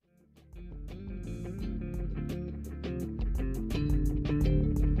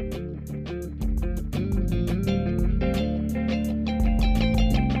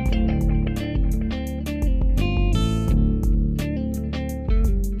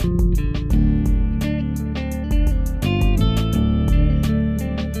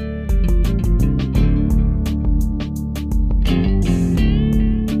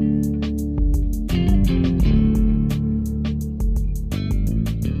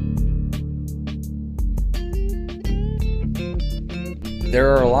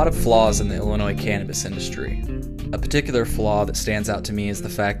There are a lot of flaws in the Illinois cannabis industry. A particular flaw that stands out to me is the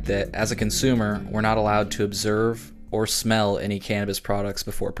fact that, as a consumer, we're not allowed to observe or smell any cannabis products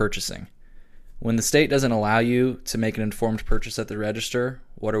before purchasing. When the state doesn't allow you to make an informed purchase at the register,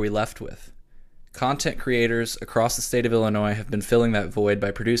 what are we left with? Content creators across the state of Illinois have been filling that void by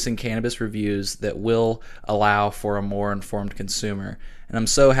producing cannabis reviews that will allow for a more informed consumer. And I'm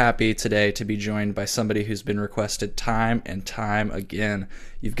so happy today to be joined by somebody who's been requested time and time again.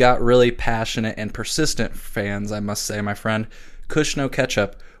 You've got really passionate and persistent fans, I must say, my friend. Kush No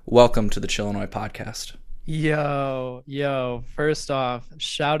Ketchup, welcome to the Chillinois podcast. Yo, first off,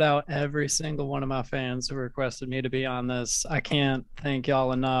 shout out every single one of my fans who requested me to be on this. I can't thank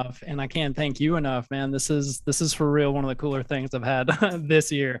y'all enough, and I can't thank you enough, man. This is for real one of the cooler things I've had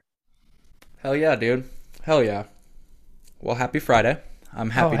this year. Hell yeah, dude. Hell yeah. Well, happy Friday. I'm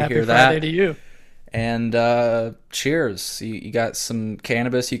happy to hear that. Happy Friday to you. And cheers. You got some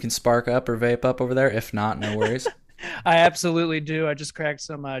cannabis you can spark up or vape up over there? If not, no worries. I absolutely do. I just cracked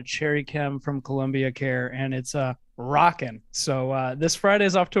some Cherry Chem from Columbia Care, and it's rocking. So this Friday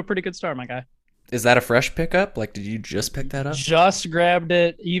is off to a pretty good start, my guy. Is that a fresh pickup? Like, did you just pick that up? Just grabbed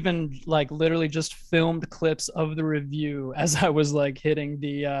it. Even like literally just filmed clips of the review as I was like hitting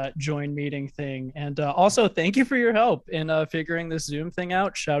the join meeting thing. And also, thank you for your help in figuring this Zoom thing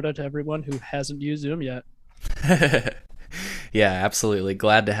out. Shout out to everyone who hasn't used Zoom yet. Yeah, absolutely.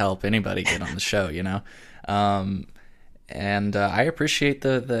 Glad to help anybody get on the show, you know? And I appreciate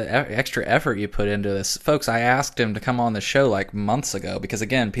the extra effort you put into this. Folks, I asked him to come on the show like months ago because,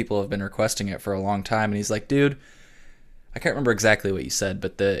 again, people have been requesting it for a long time. And he's like, dude, I can't remember exactly what you said,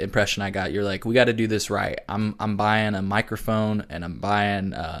 but the impression I got, you're like, we got to do this right. I'm buying a microphone and I'm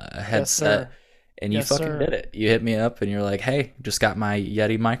buying a headset. Yes, and you fucking did it. You hit me up and you're like, hey, just got my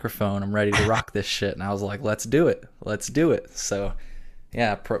Yeti microphone. I'm ready to rock this shit. And I was like, let's do it. Let's do it. So,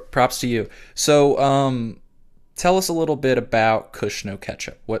 yeah, props to you. So, tell us a little bit about Kush No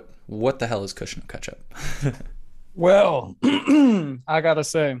Ketchup. What the hell is Kush No Ketchup? Well, I gotta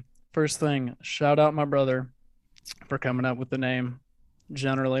say, first thing, shout out my brother for coming up with the name.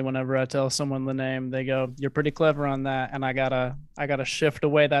 Generally, whenever I tell someone the name, they go, "You're pretty clever on that," and I gotta shift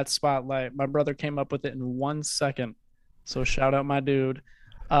away that spotlight. My brother came up with it in 1 second, so shout out my dude.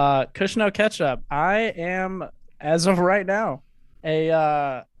 Kush No Ketchup. I am, as of right now,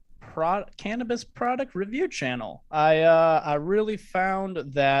 a cannabis product review channel. I really found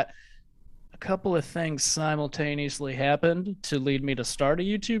that a couple of things simultaneously happened to lead me to start a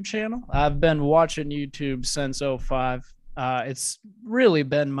YouTube channel. I've been watching YouTube since '05. It's really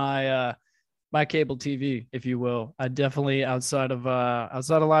been my my cable TV, if you will. I definitely outside of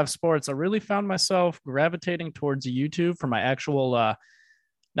live sports, I really found myself gravitating towards YouTube for my actual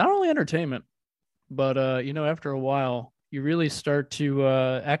not only entertainment, but after a while you really start to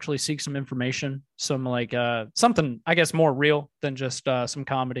actually seek some information, some like something, I guess, more real than just some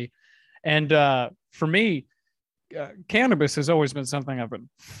comedy. And for me, cannabis has always been something I've been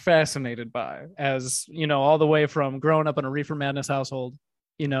fascinated by, as you know, all the way from growing up in a Reefer Madness household,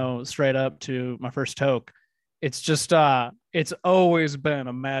 straight up to my first toke. It's just it's always been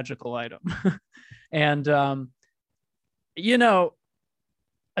a magical item. And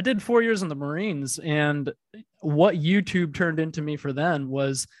I did 4 years in the Marines, and what YouTube turned into me for then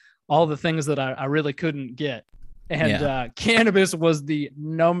was all the things that I really couldn't get. And cannabis was the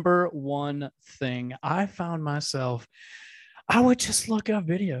number one thing. I found myself, I would just look up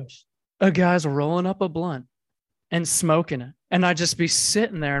videos of guys rolling up a blunt and smoking it. And I'd just be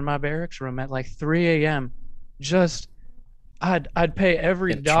sitting there in my barracks room at like 3 a.m. I'd pay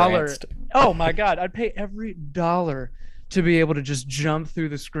every dollar. Oh my God, I'd pay every dollar to be able to just jump through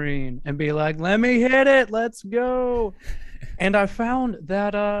the screen and be like, let me hit it, let's go. And I found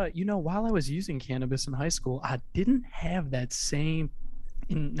that, while I was using cannabis in high school, I didn't have that same,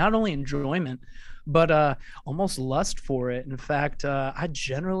 not only enjoyment, but almost lust for it. In fact, I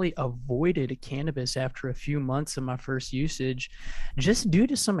generally avoided cannabis after a few months of my first usage, just due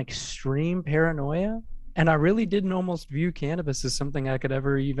to some extreme paranoia. And I really didn't almost view cannabis as something I could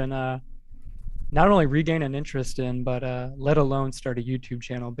ever even not only regain an interest in, but let alone start a YouTube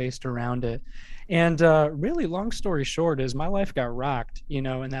channel based around it. And really, long story short, is my life got rocked, in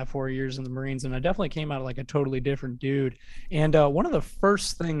that 4 years in the Marines. And I definitely came out like a totally different dude. And one of the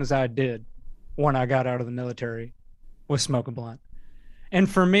first things I did when I got out of the military was smoke a blunt. And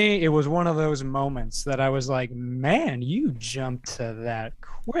for me, it was one of those moments that I was like, man, you jumped to that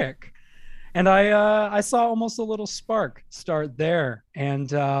quick. And I saw almost a little spark start there.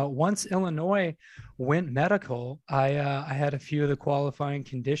 And once Illinois went medical, I had a few of the qualifying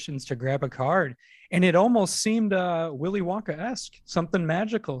conditions to grab a card, and it almost seemed Willy Wonka-esque, something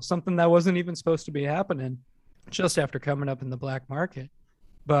magical, something that wasn't even supposed to be happening just after coming up in the black market.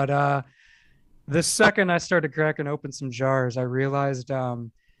 But the second I started cracking open some jars, I realized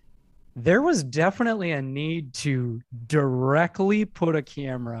there was definitely a need to directly put a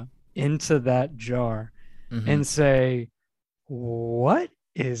camera into that jar Mm-hmm. and say, what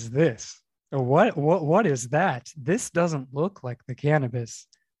is this? What is that? This doesn't look like the cannabis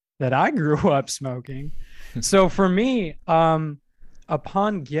that I grew up smoking. So for me,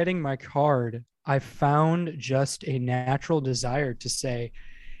 upon getting my card, I found just a natural desire to say,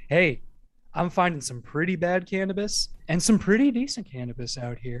 hey, I'm finding some pretty bad cannabis and some pretty decent cannabis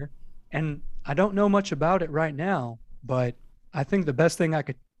out here. And I don't know much about it right now, but I think the best thing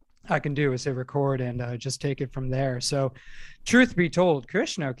I can do is hit record and just take it from there. So, truth be told,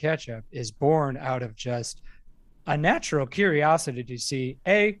 Kushno Ketchup is born out of just a natural curiosity to see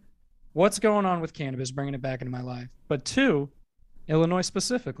a what's going on with cannabis, bringing it back into my life, but two, Illinois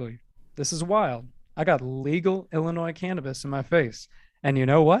specifically. This is wild. I got legal Illinois cannabis in my face, and you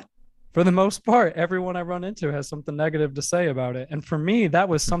know what? For the most part, everyone I run into has something negative to say about it. And for me, that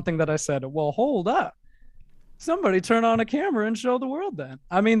was something that I said, well, hold up. Somebody turn on a camera and show the world then.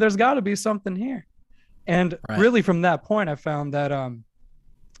 I mean, there's got to be something here. And Right. really, from that point, I found that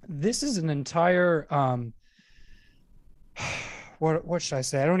this is an entire what should I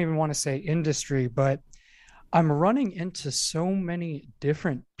say? I don't even want to say industry, but I'm running into so many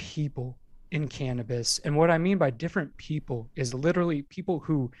different people in cannabis. And what I mean by different people is literally people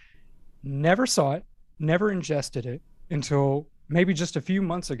who never saw it, never ingested it until maybe just a few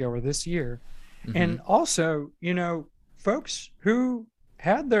months ago or this year. Mm-hmm. And also, folks who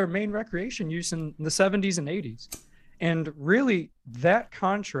had their main recreation use in the 70s and 80s. And really, that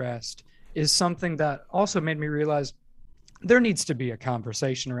contrast is something that also made me realize there needs to be a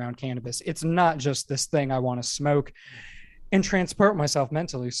conversation around cannabis. It's not just this thing I want to smoke and transport myself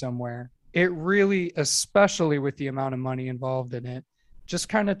mentally somewhere. It really, especially with the amount of money involved in it, just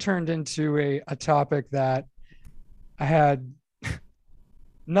kind of turned into a topic that I had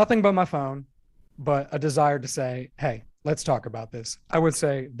nothing but my phone, but a desire to say, hey, let's talk about this. I would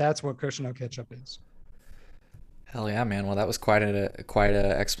say that's what Kushno Ketchup is. Hell yeah, man. Well, that was quite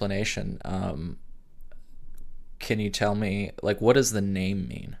a explanation. Can you tell me, like, what does the name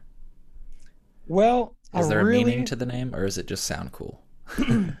mean? Well, Is there a meaning to the name, or does it just sound cool?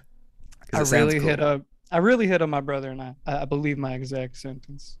 Because I it sounds really hit cool. up, I really hit on my brother, and I believe my exact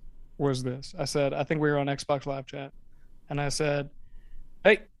sentence was this. I said, I think we were on Xbox Live Chat, and I said,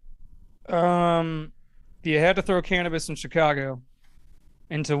 hey, um, if you had to throw cannabis in Chicago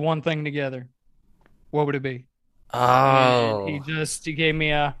into one thing together, what would it be? And Oh, he gave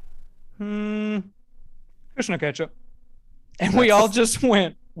me a Kushno Ketchup. And we all that's just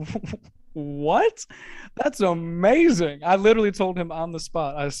went, what? That's amazing. I literally told him on the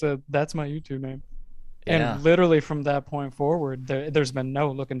spot, I said, that's my YouTube name. And yeah. literally from that point forward, there's been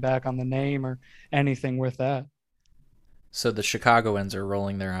no looking back on the name or anything with that. So the Chicagoans are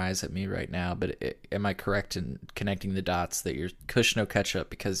rolling their eyes at me right now, but am I correct in connecting the dots that you're Kushno ketchup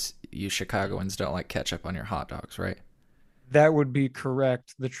because you Chicagoans don't like ketchup on your hot dogs, right? That would be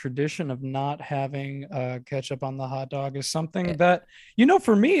correct. The tradition of not having ketchup on the hot dog is something Eh, that,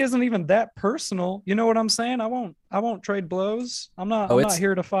 for me isn't even that personal. You know what I'm saying? I won't trade blows. I'm Oh, not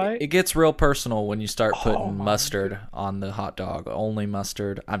here to fight. it gets real personal when you start Oh putting my mustard on the hot dog. Only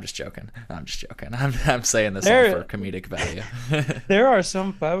mustard. I'm just joking. I'm just joking. I'm saying this all for there comedic value. there are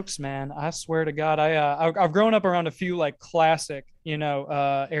some folks, man. I swear to God, I've grown up around a few like classic,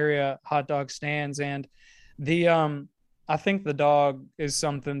 area hot dog stands, and the I think the dog is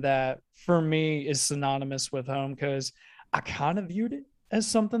something that for me is synonymous with home because I kind of viewed it as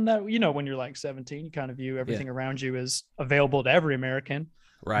something that when you're like 17, you kind of view Yeah. everything around you as available to every American.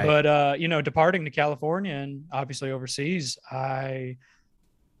 Right. But departing to California and obviously overseas, I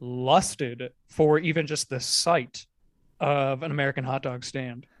lusted for even just the sight of an American hot dog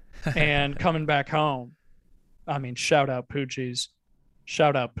stand. And coming back home, I mean, shout out Poochie's,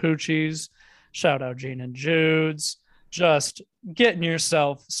 shout out Gene and Jude's, just getting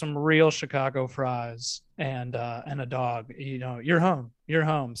yourself some real Chicago fries and a dog. You're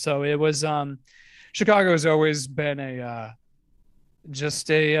home. So it was Chicago has always been a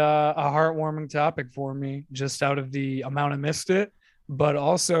heartwarming topic for me, just out of the amount I missed it, but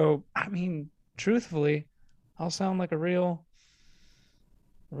also, I mean, truthfully, I'll sound like a real,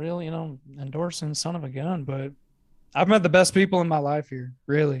 endorsing son of a gun, but I've met the best people in my life here.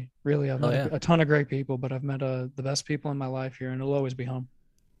 Really, really. I've Oh met yeah. a ton of great people, but I've met the best people in my life here, and it'll always be home.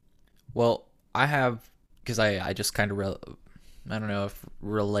 Well, I have because I just kind of I don't know if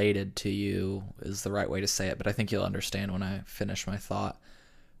related to you is the right way to say it, but I think you'll understand when I finish my thought.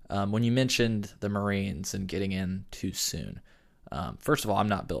 When you mentioned the Marines and getting in too soon, first of all, I'm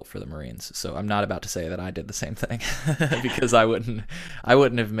not built for the Marines, so I'm not about to say that I did the same thing because I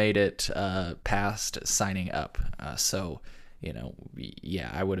wouldn't have made it past signing up. So,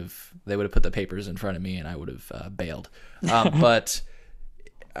 yeah, they would have put the papers in front of me and I would have bailed. But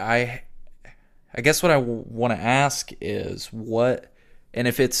I I guess what I want to ask is what, and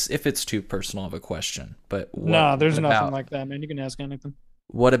if it's too personal of a question, but Nah, there's nothing about like that, man. You can ask anything.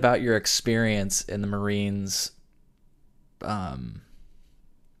 what about your experience in the Marines? Um,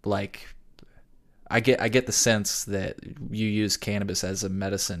 like I get the sense that you use cannabis as a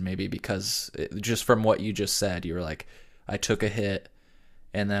medicine, maybe because just from what you just said, you were like, I took a hit,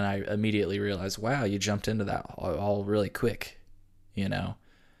 and then I immediately realized, wow, you jumped into that all really quick, you know.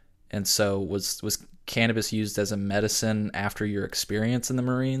 And so was cannabis used as a medicine after your experience in the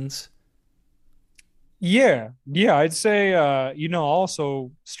Marines? Yeah, yeah, I'd say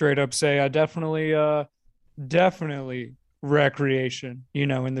also straight up say I definitely recreation,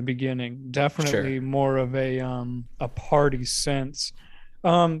 in the beginning. Sure. Definitely more of a party sense.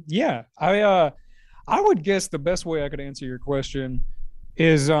 Yeah, I would guess the best way I could answer your question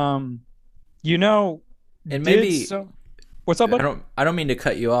is you know, And did maybe so what's up, bud? I don't mean to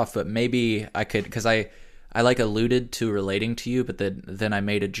cut you off, but maybe I could because I like alluded to relating to you, but then I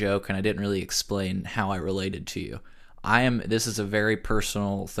made a joke and I didn't really explain how I related to you. This is a very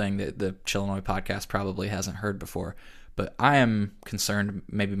personal thing that the Chillinois podcast probably hasn't heard before, but I am concerned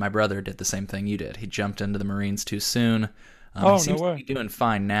maybe my brother did the same thing you did. He jumped into the Marines too soon. He Oh, no seems to way. be doing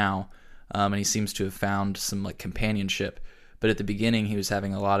fine now, and he seems to have found some like companionship. But at the beginning, he was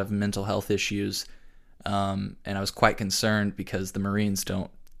having a lot of mental health issues, and I was quite concerned because the Marines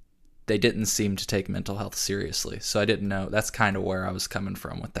they didn't seem to take mental health seriously. So I didn't know. That's kind of where I was coming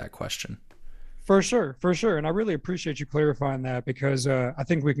from with that question. For sure, for sure. And I really appreciate you clarifying that because I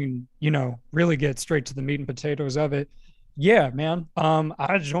think we can, really get straight to the meat and potatoes of it. Yeah, man.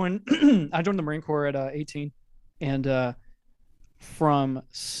 I joined I joined the Marine Corps at 18, and from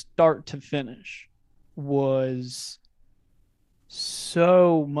start to finish was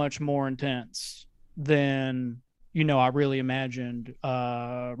so much more intense than I really imagined,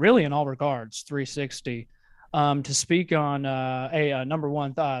 really in all regards 360. To speak on number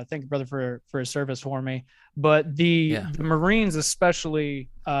one, thank you, brother, for his service for me. But the Yeah. the Marines, especially,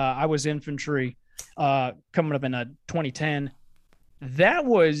 I was infantry, coming up in 2010. That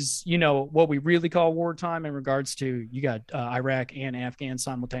was, what we really call wartime in regards to you got Iraq and Afghan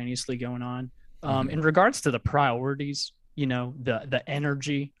simultaneously going on. Hmm. In regards to the priorities, the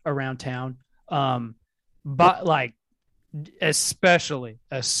energy around town, but like especially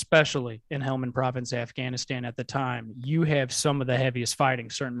in Helmand Province, Afghanistan at the time, you have some of the heaviest fighting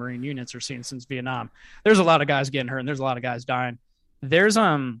certain Marine units are seeing since Vietnam. There's a lot of guys getting hurt and there's a lot of guys dying. There's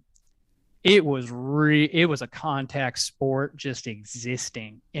it was a contact sport just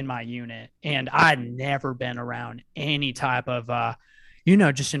existing in my unit, and I'd never been around any type of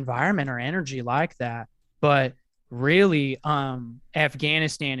just environment or energy like that. But really,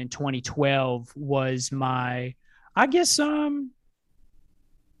 Afghanistan in 2012 was my, I guess um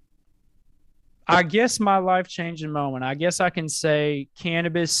I guess my life changing moment. I guess I can say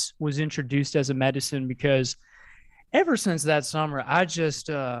cannabis was introduced as a medicine because ever since that summer, I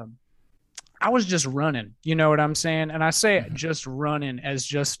was just running. You know what I'm saying? And I say Hmm. just running as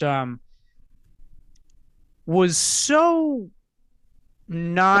just was so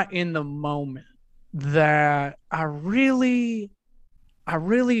not in the moment that I really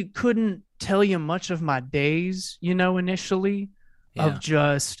couldn't tell you much of my days, initially, of Yeah.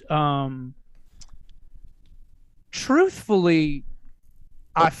 just truthfully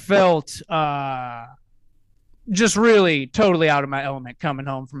I felt just really totally out of my element coming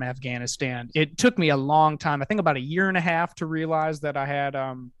home from Afghanistan. It took me a long time, I think about a year and a half, to realize that I had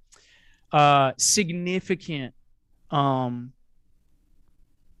significant um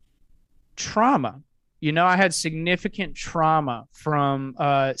trauma. I had significant trauma from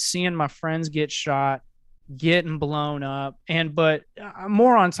seeing my friends get shot, getting blown up, and but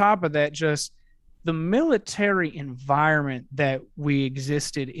more on top of that, just the military environment that we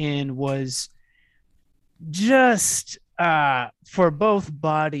existed in was just for both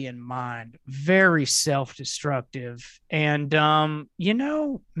body and mind very self-destructive, and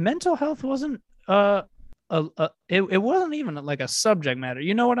mental health wasn't it wasn't even like a subject matter.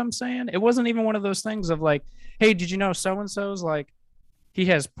 You know what I'm saying? It wasn't even one of those things of like, hey, did you know so and so's like he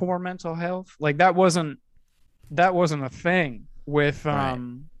has poor mental health? Like that wasn't a thing with Right.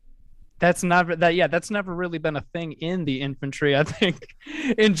 that's never really been a thing in the infantry, I think,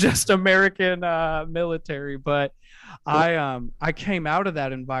 in just American military. But I came out of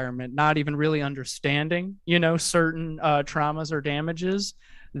that environment not even really understanding, certain traumas or damages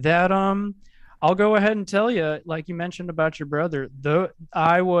that I'll go ahead and tell you, like you mentioned about your brother,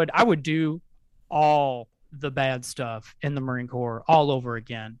 I would do all the bad stuff in the Marine Corps all over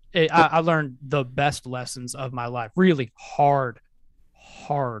again. I learned the best lessons of my life, really hard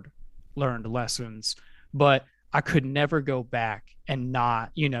learned lessons, but I could never go back and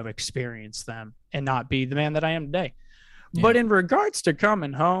not, experience them and not be the man that I am today. Yeah. But in regards to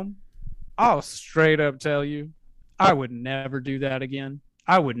coming home, I'll straight up tell you, I would never do that again.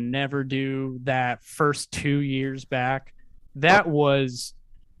 I would never do that first 2 years back. That was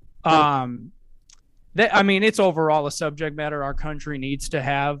um that I mean, it's overall a subject matter our country needs to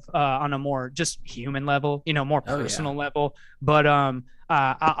have on a more just human level, more Oh yeah. personal level. But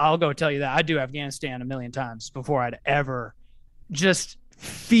I'll go tell you that I do Afghanistan a million times before I'd ever just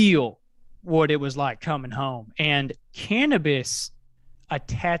feel what it was like coming home. And cannabis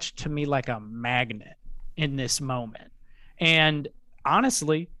attached to me like a magnet in this moment. And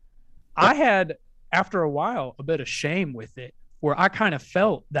honestly, I had, after a while, a bit of shame with it, where I kind of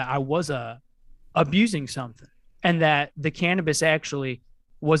felt that I was abusing something and that the cannabis actually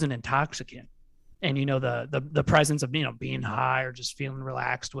was an intoxicant. And the presence of being high or just feeling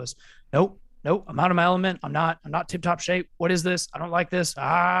relaxed was nope, I'm out of my element. I'm not tip top shape. What is this? I don't like this.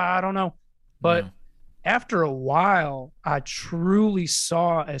 I don't know. But Yeah. after a while, I truly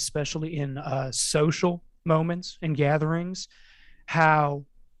saw, especially in social moments and gatherings, how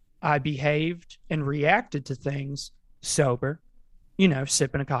I behaved and reacted to things sober,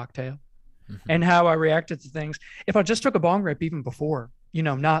 sipping a cocktail, Hmm. and how I reacted to things if I just took a bong rip even before,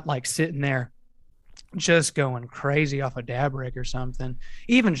 not like sitting there just going crazy off a dab rig or something,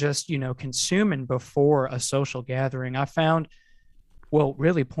 even just, consuming before a social gathering. I found, well,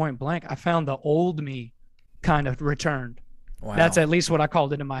 really point blank, I found the old me kind of returned. That's Wow. at least what I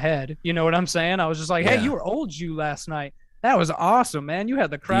called it in my head. You know what I'm saying? I was just like, hey, you Yeah. were old you last night. That was awesome, man. You had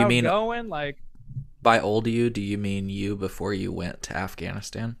the Do you crowd mean going. Like, by old you? Do you mean you before you went to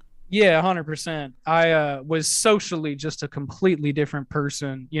Afghanistan? yeah, 100%. I was socially just a completely different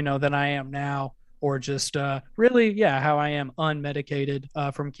person, than I am now, or just really, yeah, how I am unmedicated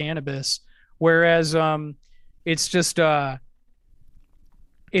from cannabis. Whereas it's just,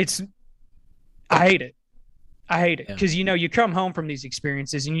 it's, I hate it. I hate it Yeah. because you come home from these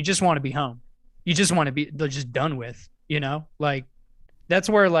experiences and you just want to be home. You just want to be they're just done with. Like that's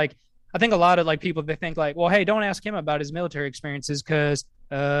where like I think a lot of like people they think like, well, hey, don't ask him about his military experiences because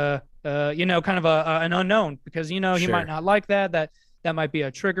kind of an unknown because he might Sure. not like that might be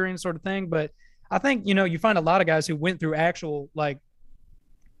a triggering sort of thing. But I think you find a lot of guys who went through actual like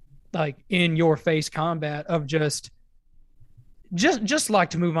in your face combat of just like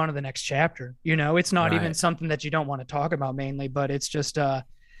to move on to the next chapter. It's not even Right. something that you don't want to talk about mainly, but it's just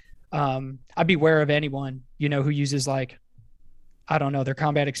I'd beware of anyone, who uses like, I don't know, their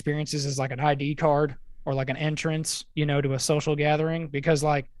combat experiences as like an ID card or like an entrance, to a social gathering. Because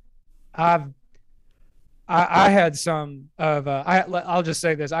like I've I had some of I'll just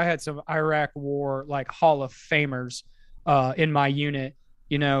say this. I had some Iraq war like Hall of Famers in my unit.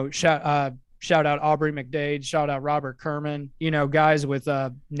 Shout out Aubrey McDade, shout out Robert Kerman, guys with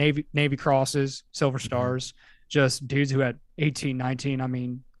Navy crosses, Silver Hmm. Stars, just dudes who had 18, 19. I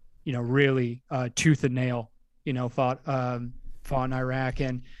mean, really tooth and nail, fought in Iraq.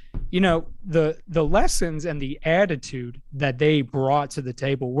 And the lessons and the attitude that they brought to the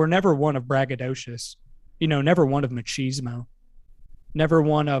table were never one of braggadocious, never one of machismo, never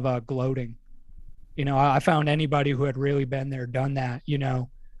one of gloating. I found anybody who had really been there, done that.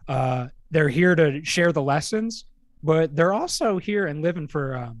 They're here to share the lessons, but they're also here and living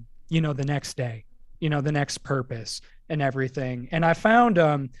for the next day, the next purpose and everything. And I found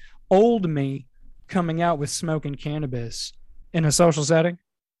old me coming out with smoking cannabis in a social setting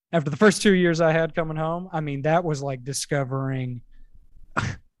after the first 2 years I had coming home. I mean, that was like discovering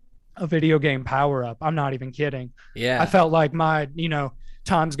a video game power up. I'm not even kidding. I Yeah. felt like my,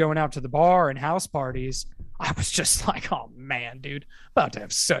 times going out to the bar and house parties, I was just like, oh man, dude, about to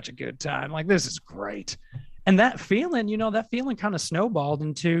have such a good time. Like, this is great. And that feeling kind of snowballed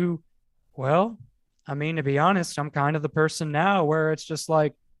into, well, I mean, to be honest, I'm kind of the person now where it's just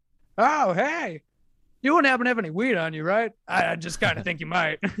like, oh, hey, you wouldn't happen to have any weed on you, right? I just kind of think you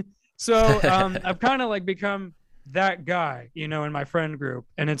might. So I've kind of like become that guy, you know, in my friend group.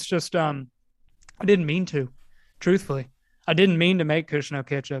 And it's just I didn't mean to, truthfully. I didn't mean to make Kush No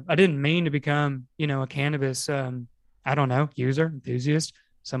Ketchup. I didn't mean to become, you know, a cannabis I don't know, user, enthusiast,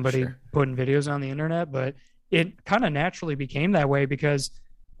 somebody Sure. putting videos on the internet, but it kind of naturally became that way because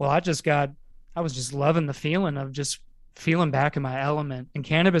well, I was just loving the feeling of just feeling back in my element. And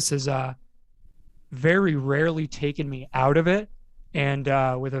cannabis has very rarely taken me out of it and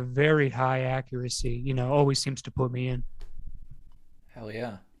with a very high accuracy, you know, always seems to put me in. Hell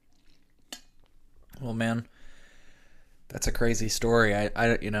yeah. Well, man, that's a crazy story. I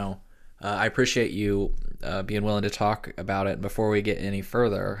appreciate you being willing to talk about it. Before we get any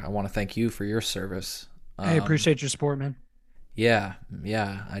further, I want to thank you for your service. I appreciate your support, man. Yeah,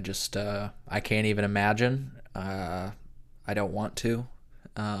 yeah. I can't even imagine. I don't want to.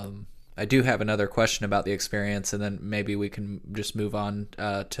 I do have another question about the experience, and then maybe we can just move on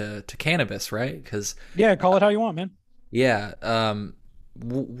to cannabis, right? Because Yeah, call it how you want, man. yeah,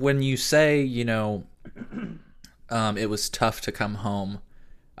 when you say it was tough to come home,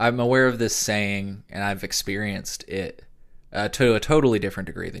 I'm aware of this saying, and I've experienced it to a totally different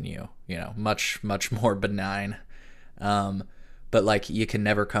degree than you. You know, much more benign. But like you can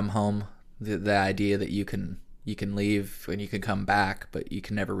never come home. The idea that you can leave and you can come back, but you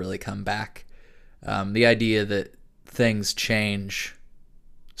can never really come back. The idea that things change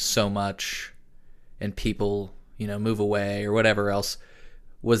so much and people, move away or whatever else.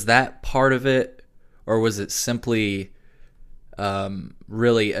 Was that part of it, or was it simply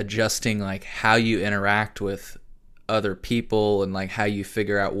really adjusting like how you interact with other people and like how you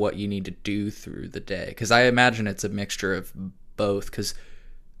figure out what you need to do through the day? Because I imagine it's a mixture of both. Because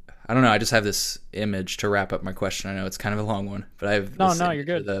I don't know, I just have this image to wrap up my question. I know it's kind of a long one, but I have No, this no, image you're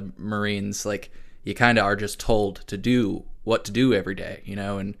good. of the Marines, like you kind of are just told to do what to do every day,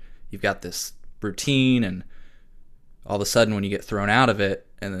 and you've got this routine, and all of a sudden when you get thrown out of it,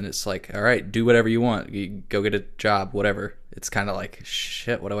 and then it's like, all right, do whatever you want, you go get a job, whatever. It's kind of like,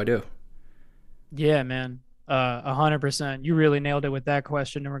 shit, what do I do? Yeah, man. 100%. You really nailed it with that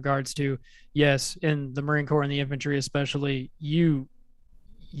question in regards to, yes, in the Marine Corps and the infantry especially, you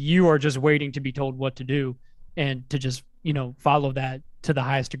are just waiting to be told what to do and to just, follow that to the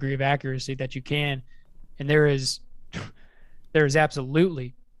highest degree of accuracy that you can. And there is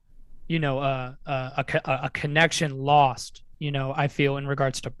absolutely, a connection lost, I feel in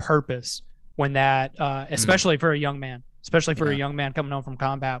regards to purpose when that, especially for a young man, especially for a Yeah. young man coming home from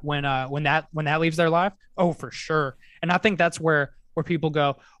combat, when that leaves their life. Oh, for sure. And I think that's where people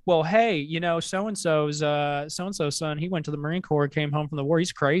go, well, hey, so and so's son, he went to the Marine Corps, came home from the war.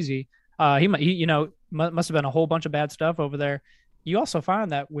 He's crazy. Must have been a whole bunch of bad stuff over there. You also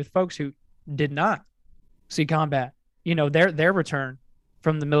find that with folks who did not see combat, their return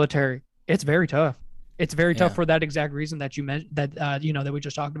from the military, it's very tough. It's very tough Yeah. for that exact reason that you mentioned that we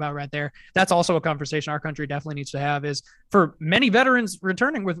just talked about right there. That's also a conversation our country definitely needs to have is for many veterans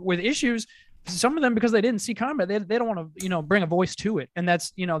returning with issues, some of them because they didn't see combat, they don't want to, bring a voice to it. And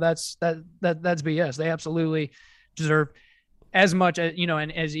that's BS. They absolutely deserve as much as,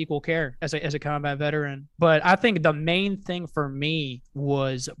 and as equal care as a combat veteran. But I think the main thing for me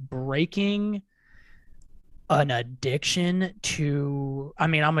was breaking an addiction to,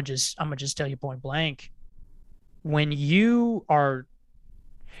 I'm gonna just tell you point blank. When you are,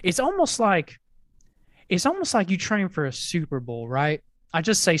 it's almost like you train for a Super Bowl, right? I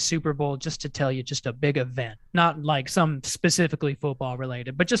just say Super Bowl just to tell you just a big event, not like some specifically football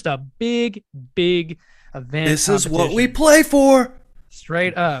related, but just a big event. This is what we competition. play for.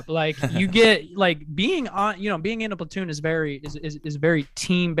 Straight up. Like you get like being on, being in a platoon is very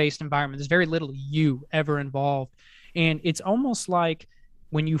team based environment. There's very little you ever involved. And it's almost like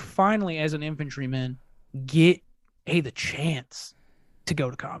when you finally, as an infantryman, get the chance to go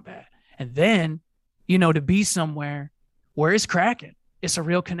to combat. And then, to be somewhere where it's cracking. It's a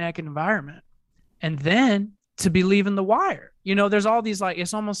real connected environment. And then to be leaving the wire. There's all these like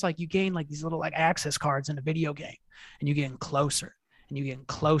it's almost like you gain like these little like access cards in a video game and you getting closer and you getting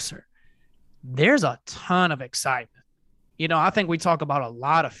closer. There's a ton of excitement. I think we talk about a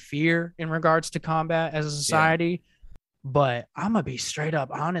lot of fear in regards to combat as a society, but I'm gonna be straight up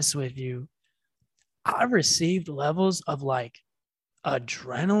honest with you. I received levels of like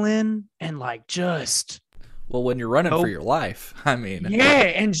adrenaline and like just Well, when you're running for oh, your life, I mean, yeah,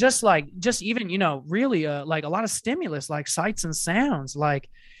 and just even really like a lot of stimulus like sights and sounds like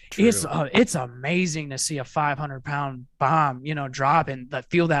true. it's amazing to see a 500-pound bomb drop and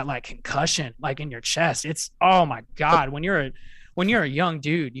feel that like concussion like in your chest. It's oh my god when you're a young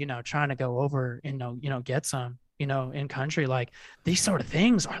dude trying to go over and get some in country, like these sort of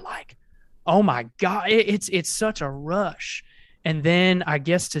things are like, oh my God, it's such a rush. And then I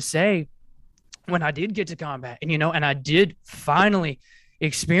guess to say, when I did get to combat and I did finally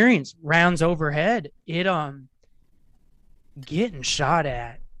experience rounds overhead, it getting shot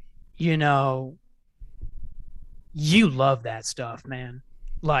at, you know, you love that stuff, man.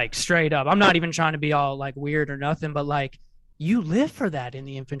 Like straight up. I'm not even trying to be all like weird or nothing, but like you live for that in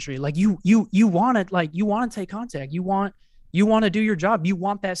the infantry. Like you want it, like you want to take contact. You want to do your job. You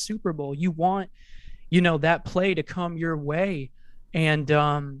want that Super Bowl. You want, that play to come your way. And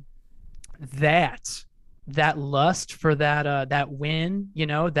that lust for that win,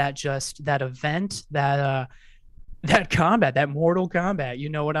 that event, that combat, that Mortal Kombat, you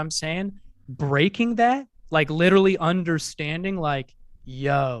know what I'm saying? Breaking that, like literally understanding, like,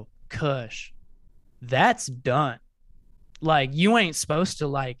 yo, Kush, that's done. Like, you ain't supposed to,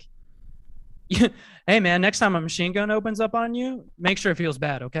 like, hey man, next time a machine gun opens up on you, make sure it feels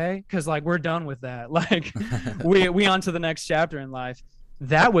bad, okay? Because like we're done with that. Like, we on to the next chapter in life.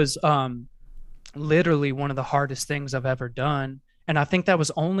 That was literally one of the hardest things I've ever done, and I think that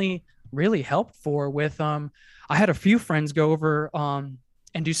was only really helped for with I had a few friends go over and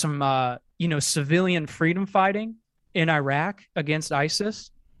do some civilian freedom fighting in Iraq against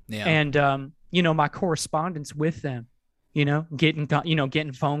ISIS. Yeah. And my correspondence with them,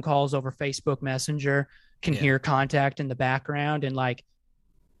 getting phone calls over Facebook Messenger, can hear contact in the background, and like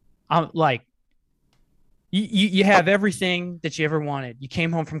I'm like, you have everything that you ever wanted. You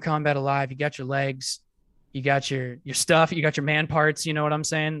came home from combat alive. You got your legs, you got your stuff, you got your man parts. You know what I'm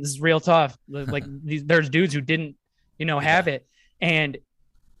saying? This is real tough. Like there's dudes who didn't, have it. And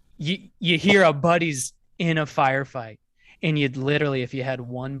you hear a buddy's in a firefight, and you'd literally, if you had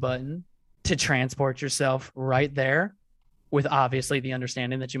one button to transport yourself right there, with obviously the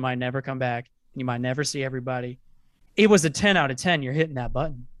understanding that you might never come back, you might never see everybody, it was a 10 out of 10. You're hitting that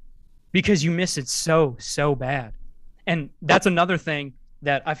button because you miss it so bad. And that's another thing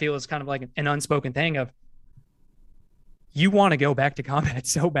that I feel is kind of like an unspoken thing of, you want to go back to combat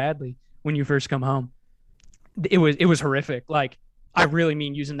so badly when you first come home. It was horrific. Like, I really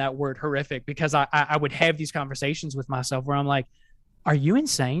mean using that word horrific, because I would have these conversations with myself where I'm like, are you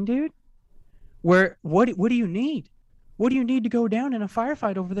insane, dude? What do you need? What do you need to go down in a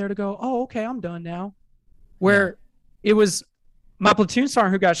firefight over there to go, oh, okay, I'm done now? Where it was my platoon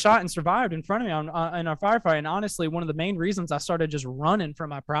sergeant who got shot and survived in front of me in our firefight. And honestly, one of the main reasons I started just running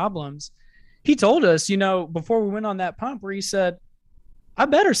from my problems, he told us, before we went on that pump, where he said, I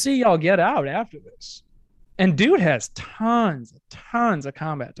better see y'all get out after this. And dude has tons of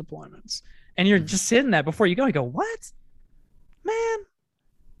combat deployments. And you're just sitting there before you go, you go, what? Man,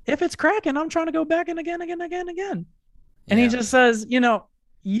 if it's cracking, I'm trying to go back and again. And he just says,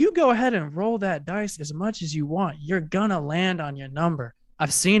 you go ahead and roll that dice as much as you want. You're going to land on your number.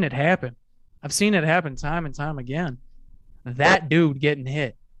 I've seen it happen. I've seen it happen time and time again. That dude getting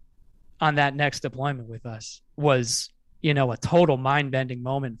hit on that next deployment with us was, a total mind-bending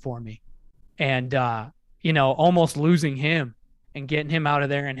moment for me. And, almost losing him and getting him out of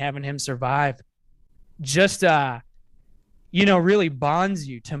there and having him survive just, really bonds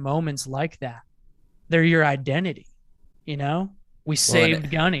you to moments like that. They're your identity, We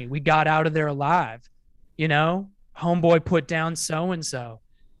saved Gunny. We got out of there alive, Homeboy put down so-and-so.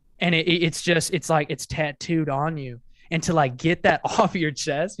 And it's like it's tattooed on you. And to like get that off your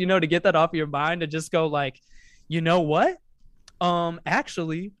chest, to get that off your mind, to just go like, you know what?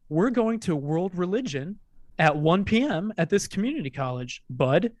 Actually, we're going to World Religion at 1 p.m. at this community college,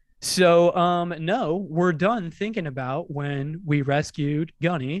 bud. So, no, we're done thinking about when we rescued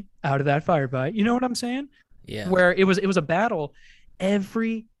Gunny out of that firefight. You know what I'm saying? Yeah. Where it was a battle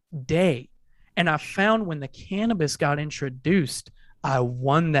every day. And I found when the cannabis got introduced, I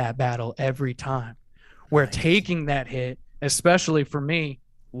won that battle every time. Where taking that hit, especially for me,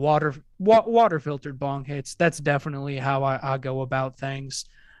 water filtered bong hits, that's definitely how I go about things.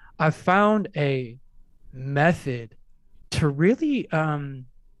 I found a method to really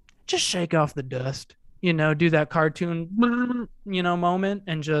just shake off the dust, do that cartoon moment,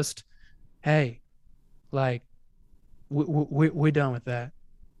 and just, hey, like we're done with that.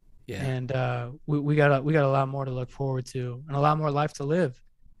 Yeah. And we got a lot more to look forward to and a lot more life to live,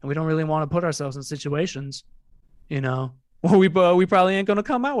 and we don't really want to put ourselves in situations where we probably ain't going to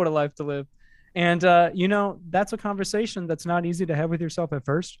come out with a life to live. And that's a conversation that's not easy to have with yourself at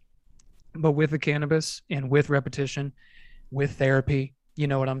first. But with the cannabis and with repetition, with therapy, you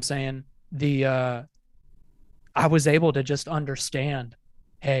know what I'm saying? I was able to just understand,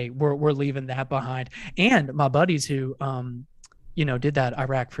 hey, we're leaving that behind. And my buddies who, did that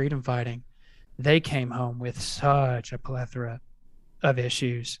Iraq freedom fighting, they came home with such a plethora of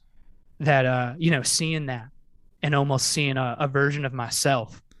issues that, seeing that and almost seeing a version of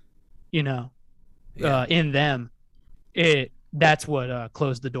myself, you know, Yeah. in them, that's what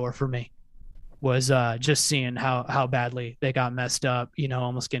closed the door for me, was just seeing how badly they got messed up,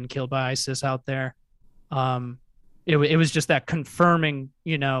 almost getting killed by ISIS out there. Um, it was just that confirming,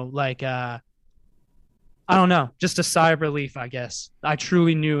 like, I don't know, just a sigh of relief, I guess. I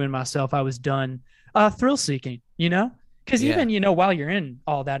truly knew in myself I was done thrill seeking, because Yeah. even, while you're in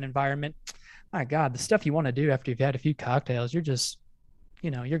all that environment, my God, the stuff you want to do after you've had a few cocktails, you're just,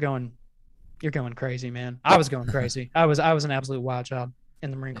 you're going crazy, man. I was going crazy. I was an absolute wild child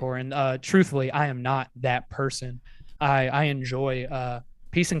in the Marine Corps, and truthfully, I am not that person. I enjoy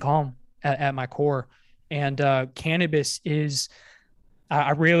peace and calm at my core, and cannabis is.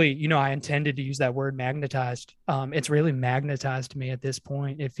 I really, I intended to use that word magnetized. It's really magnetized to me at this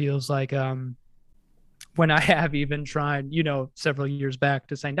point. It feels like when I have even tried, several years back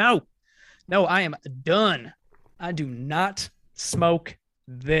to say, no, no, I am done. I do not smoke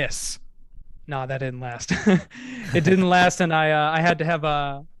this. No, that didn't last. It didn't last. And I had to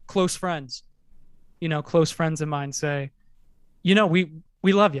have close friends, close friends of mine say,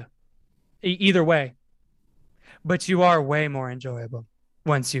 we love you either way, but you are way more enjoyable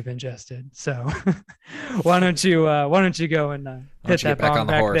once you've ingested. So why don't you go and hit that bong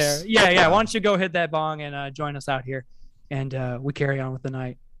back there? Yeah, yeah. Why don't you go hit that bong and join us out here, and we carry on with the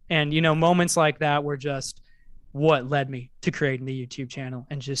night. And moments like that were just what led me to creating the YouTube channel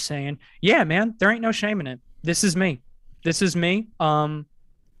and just saying, yeah, man, there ain't no shame in it. This is me. This is me.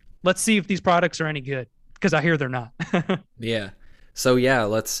 Let's see if these products are any good, because I hear they're not. Yeah. So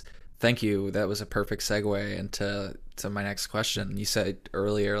yeah, thank you. That was a perfect segue into my next question. You said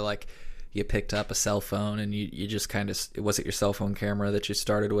earlier, like, you picked up a cell phone and you just kind of, was it your cell phone camera that you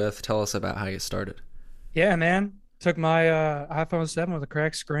started with? Tell us about how you started. Yeah, man. Took my iPhone 7 with a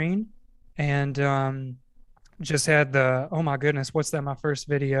cracked screen, and just had oh my goodness, what's that? My first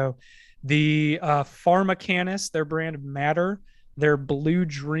video, the PharmaCanis, their brand of Matter, their Blue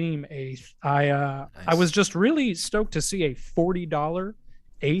Dream eighth. I was Nice. just really stoked to see a $40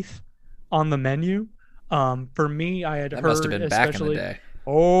 eighth on the menu. For me, I had That must have heard, been back in the especially, day.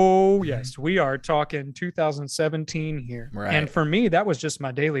 oh yes, we are talking 2017 here, and Right. for me, that was just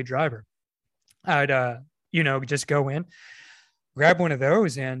my daily driver. I'd just go in, grab one of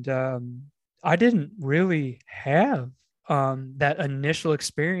those, and I didn't really have that initial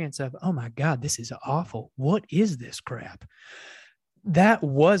experience of, oh my God, this is awful. What is this crap? That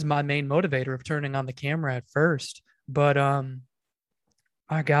was my main motivator of turning on the camera at first. But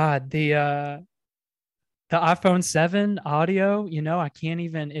my God, the iPhone 7 audio, I can't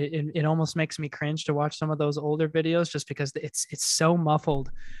even, it almost makes me cringe to watch some of those older videos just because it's so muffled.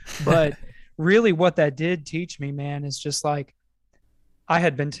 But really what that did teach me, man, is just like, I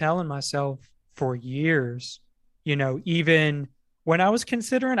had been telling myself for years, even when I was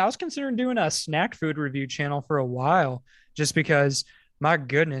considering doing a snack food review channel for a while, just because, my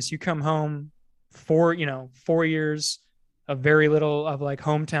goodness, you come home 4 years of very little of like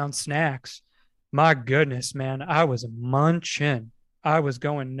hometown snacks. My goodness, man, I was munching. I was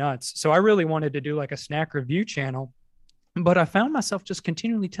going nuts. So I really wanted to do like a snack review channel, but I found myself just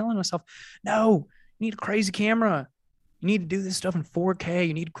continually telling myself, no, you need a crazy camera. You need to do this stuff in 4K.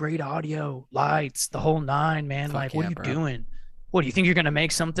 You need great audio, lights, the whole nine, man. Fuck Like, what yeah, are you bro. doing? What do you think you're gonna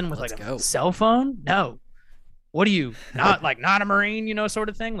make something with Let's like a go. cell phone? No. What are you, not a Marine, sort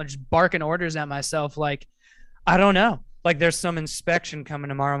of thing? Like, just barking orders at myself. Like, I don't know. Like, there's some inspection coming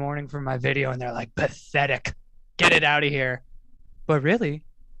tomorrow morning for my video, and they're like, pathetic. Get it out of here. But really,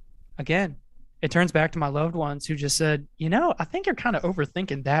 again, it turns back to my loved ones who just said, I think you're kind of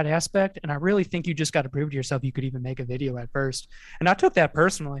overthinking that aspect. And I really think you just got to prove to yourself you could even make a video at first. And I took that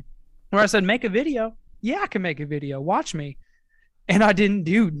personally, where I said, make a video. Yeah, I can make a video. Watch me. And I didn't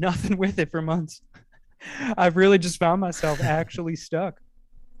do nothing with it for months. I've really just found myself actually stuck.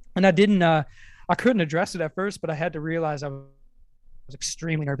 And I couldn't address it at first, but I had to realize I was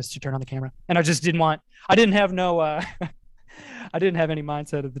extremely nervous to turn on the camera. And I just I didn't have no, I didn't have any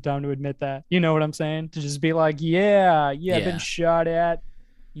mindset at the time to admit that. You know what I'm saying? To just be like, yeah, been Yeah. shot at.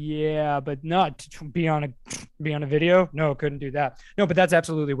 Yeah, but not to be on a video. No, couldn't do that. No, but that's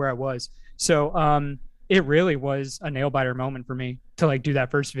absolutely where I was. So it really was a nail biter moment for me to like do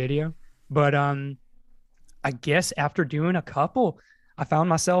that first video. But I guess after doing a couple, I found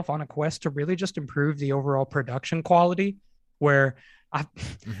myself on a quest to really just improve the overall production quality, where I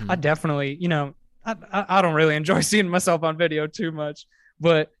I Hmm. definitely, I don't really enjoy seeing myself on video too much,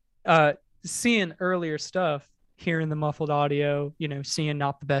 but seeing earlier stuff, hearing the muffled audio, seeing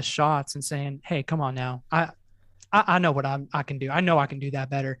not the best shots and saying, hey, come on now. I know what I can do. I know I can do that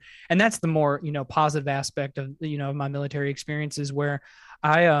better. And that's the more, positive aspect of, my military experiences where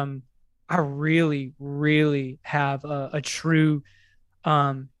I really, really have a true,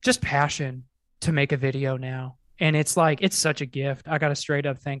 just passion to make a video now. And it's like, it's such a gift. I got to straight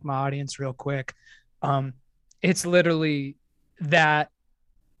up thank my audience real quick. It's literally that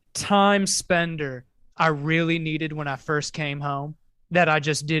time spender I really needed when I first came home that I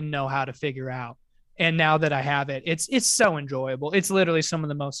just didn't know how to figure out. And now that I have it, it's so enjoyable. It's literally some of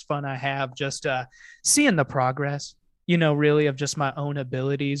the most fun I have, just seeing the progress, really of just my own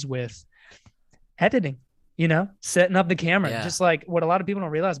abilities with editing, setting up the camera. Yeah. Just like what a lot of people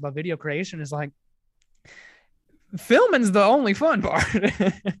don't realize about video creation is like filming's the only fun part.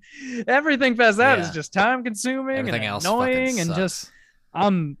 Everything past that is just time consuming Everything and else annoying and sucks. just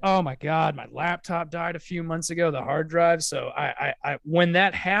oh my God, my laptop died a few months ago, the hard drive. So I when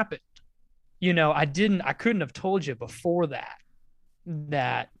that happened, I couldn't have told you before that,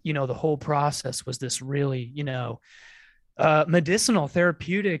 the whole process was this really, medicinal,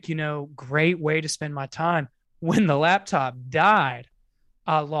 therapeutic, great way to spend my time. When the laptop died,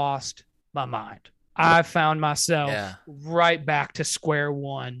 I lost my mind. I found myself right back to square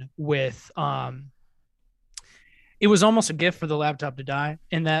one with, it was almost a gift for the laptop to die,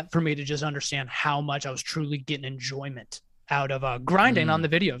 and that for me to just understand how much I was truly getting enjoyment out of grinding on the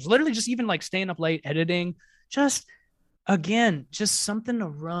videos, literally just even like staying up late editing, just something to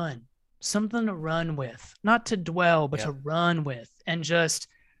run with, not to dwell, but to run with. And just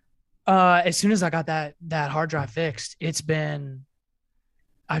as soon as I got that hard drive fixed,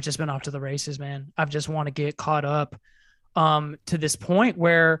 I've just been off to the races, man. I've just want to get caught up to this point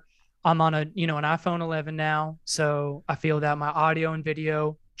where I'm on an iPhone 11 now. So I feel that my audio and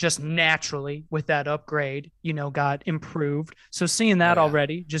video just naturally with that upgrade, got improved. So seeing that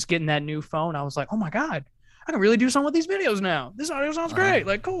already, just getting that new phone, I was like, oh my God, I can really do something with these videos now. This audio sounds great.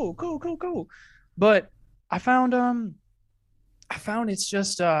 Like, cool. But I found it's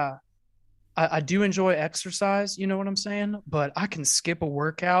just, I do enjoy exercise, you know what I'm saying? But I can skip a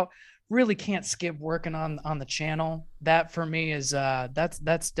workout. Really can't skip working on the channel. That for me is,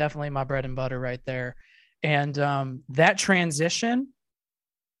 that's definitely my bread and butter right there. And that transition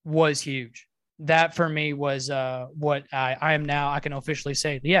was huge. That for me was what I am now. I can officially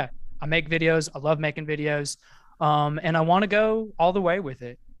say, yeah, I make videos. I love making videos. And I want to go all the way with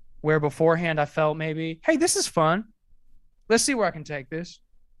it. Where beforehand I felt maybe, hey, this is fun. Let's see where I can take this.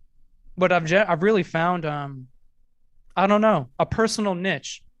 But I've really found, I don't know, a personal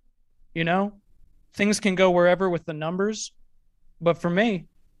niche. Things can go wherever with the numbers. But for me,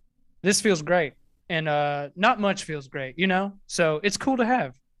 this feels great. And not much feels great, So it's cool to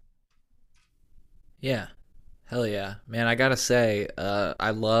have. Yeah. Hell yeah. Man, I gotta say,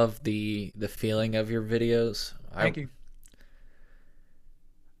 I love the feeling of your videos. Thank you.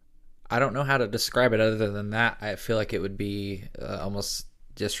 I don't know how to describe it other than that. I feel like it would be almost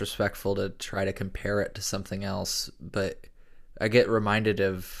disrespectful to try to compare it to something else, but I get reminded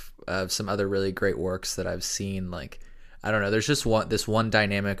of some other really great works that I've seen. Like, I don't know, there's just this one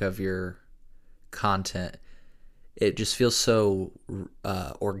dynamic of your content. It just feels so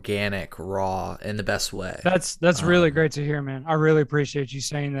organic, raw, in the best way. That's really great to hear, man. I really appreciate you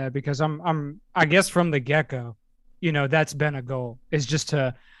saying that because I guess from the get-go, that's been a goal, is just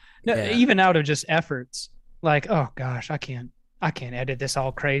to even out of just efforts, like, oh gosh, I can't edit this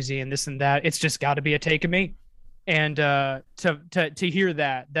all crazy and this and that. It's just got to be a take of me. And to hear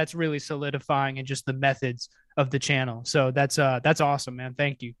that's really solidifying in just the methods of the channel. So that's awesome, man.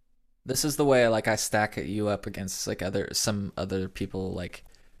 Thank you. This is the way I stack you up against some other people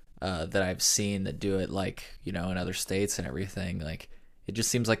that I've seen that do it in other states and everything. Like, it just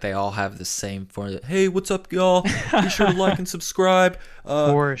seems like they all have the same form. Hey, what's up, y'all? Be sure to like and subscribe.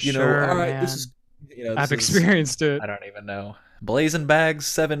 For sure, all right, man. this is I've experienced it. I don't even know. Blazing Bags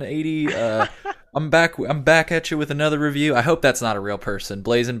 780. I'm back at you with another review. I hope that's not a real person.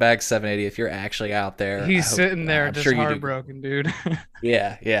 Blazing Bags 780. If you're actually out there, he's sitting there I'm just sure heartbroken, dude.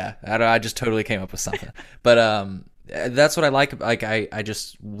 Yeah. I just totally came up with something. But that's what I like. Like, I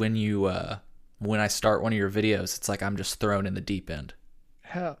just when I start one of your videos, it's like I'm just thrown in the deep end.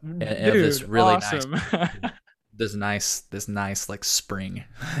 Hell, and dude, this really awesome. this nice like spring,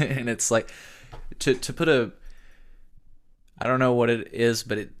 and it's like to put a. I don't know what it is,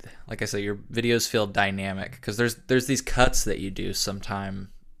 but like I say, your videos feel dynamic because there's these cuts that you do sometimes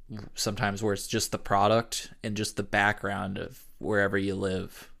where it's just the product and just the background of wherever you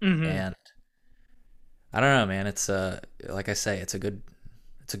live. Mm-hmm. And I don't know, man, it's like I say, it's a good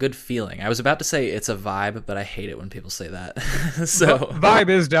it's a good feeling. I was about to say it's a vibe, but I hate it when people say that. So Vibe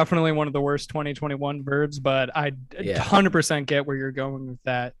is definitely one of the worst 2021 verbs, but I yeah, 100% get where you're going with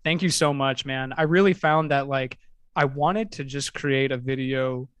that. Thank you so much, man. I really found that like I wanted to just create a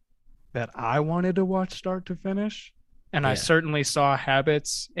video that I wanted to watch start to finish. And I yeah, certainly saw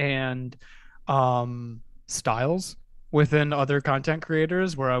habits and styles within other content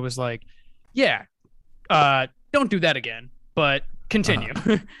creators where I was like, yeah, don't do that again, but uh-huh. continue.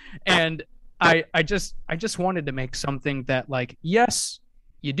 And I just wanted to make something that like, yes,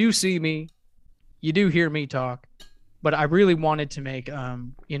 you do see me, you do hear me talk, but I really wanted to make a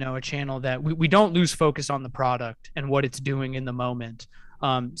channel that we don't lose focus on the product and what it's doing in the moment.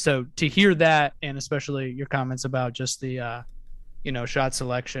 So to hear that, and especially your comments about just the shot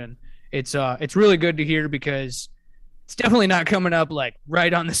selection, it's really good to hear because it's definitely not coming up like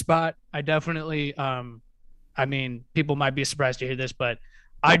right on the spot. I definitely I mean, people might be surprised to hear this, but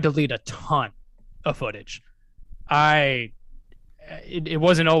I delete a ton of footage. I it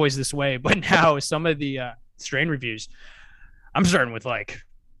wasn't always this way, but now some of the strain reviews, I'm starting with like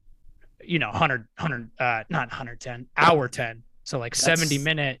 100 not 110 hour 10, so like 70 That's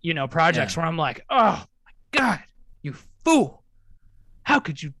minute projects yeah. where I'm like, oh my god, you fool, how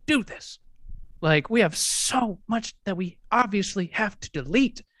could you do this? Like, we have so much that we obviously have to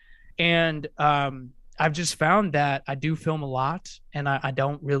delete. And I've just found that I do film a lot and I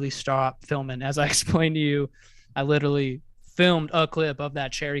don't really stop filming. As I explained to you, I literally filmed a clip of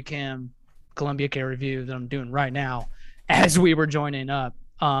that Cherry Cam Columbia Care review that I'm doing right now as we were joining up.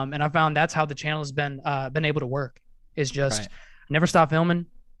 And I found that's how the channel has been able to work. Is just Right. never stop filming.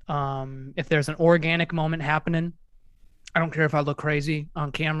 If there's an organic moment happening, I don't care if I look crazy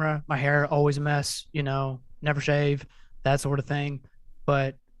on camera. My hair always a mess, never shave, that sort of thing.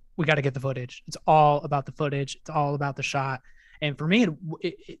 But we got to get the footage. It's all about the footage. It's all about the shot. And for me,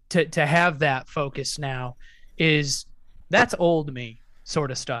 to have that focus now is that's old me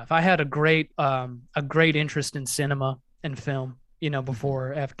sort of stuff. I had a great interest in cinema and film, Mhm.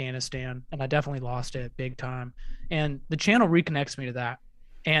 before Afghanistan, and I definitely lost it big time. And the channel reconnects me to that.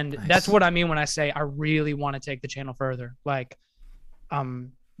 And that's Nice. what I mean when I say I really want to take the channel further. Like,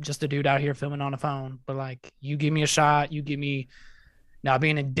 I'm just a dude out here filming on a phone, but like, you give me a shot, you give me not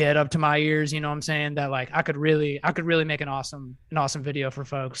being dead up to my ears, you know what I'm saying? That like I could really make an awesome video for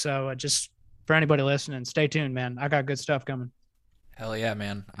folks. So just for anybody listening, stay tuned, man. I got good stuff coming. Hell yeah,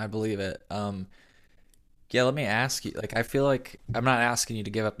 man. I believe it. Yeah, let me ask you, like I feel like I'm not asking you to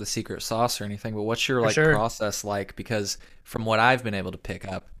give up the secret sauce or anything, but what's your For like sure. process like? Because from what I've been able to pick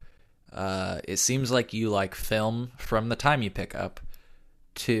up, it seems like you like film from the time you pick up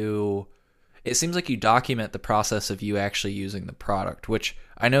to it seems like you document the process of you actually using the product, which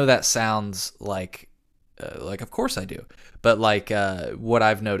I know that sounds like of course I do, but like what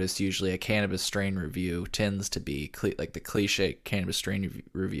I've noticed usually a cannabis strain review tends to be like the cliche cannabis strain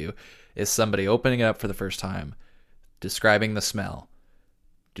review is somebody opening it up for the first time, describing the smell,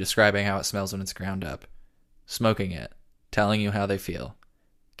 describing how it smells when it's ground up, smoking it, telling you how they feel,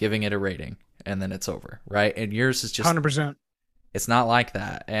 giving it a rating, and then it's over, right? And yours is just 100%. it's not like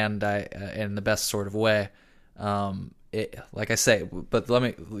that, and I in the best sort of way. Like I say, but let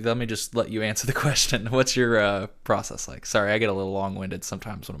me just let you answer the question. What's your process like? Sorry, I get a little long winded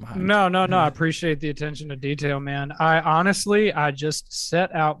sometimes when I'm hyped. No, no, no. I appreciate the attention to detail, man. I just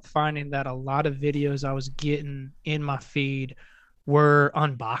set out finding that a lot of videos I was getting in my feed were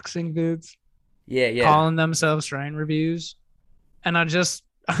unboxing vids, Yeah, yeah. calling themselves strain reviews. And I just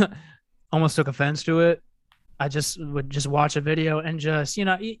almost took offense to it. I just would just watch a video and just, you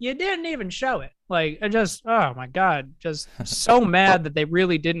didn't even show it. Like, I just, oh my God, just so mad that they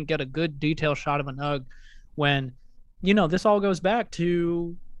really didn't get a good detail shot of a nug when, this all goes back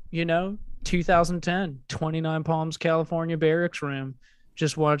to, you know, 2010, 29 Palms, California barracks room,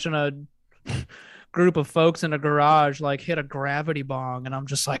 just watching a group of folks in a garage like hit a gravity bong. And I'm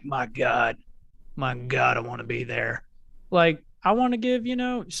just like, my God, I want to be there. Like, I want to give,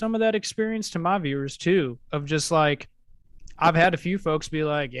 some of that experience to my viewers too, of just like, I've had a few folks be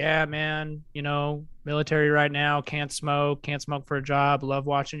like, yeah, man, military right now, can't smoke for a job, love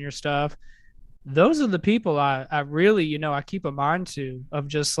watching your stuff. Those are the people I really, I keep a mind to of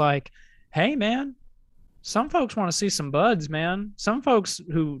just like, hey, man, some folks want to see some buds, man. Some folks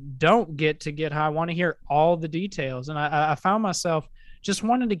who don't get to get high want to hear all the details. And I found myself just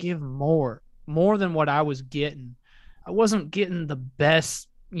wanting to give more than what I was getting. I wasn't getting the best,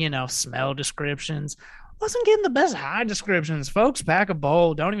 smell descriptions. Wasn't getting the best high descriptions. Folks, pack a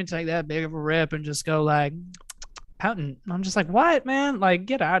bowl. Don't even take that big of a rip and just go like, pouting. And I'm just like, what, man? Like,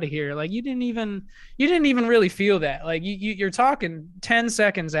 get out of here. Like, you didn't even really feel that. Like, you're talking 10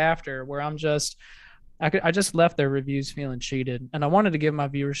 seconds after where I just left their reviews feeling cheated, and I wanted to give my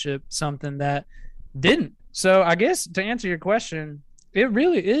viewership something that didn't. So I guess to answer your question, it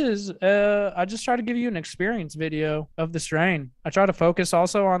really is. I just try to give you an experience video of the strain. I try to focus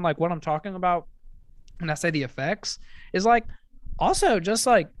also on like what I'm talking about when I say the effects is like also just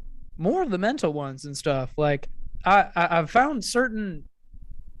like more of the mental ones and stuff. Like I've found certain,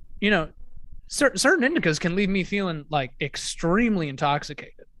 you know, certain indicas can leave me feeling like extremely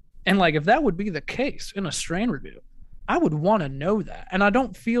intoxicated. And like if that would be the case in a strain review, I would want to know that. And I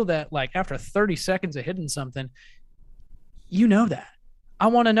don't feel that like after 30 seconds of hitting something, you know that. I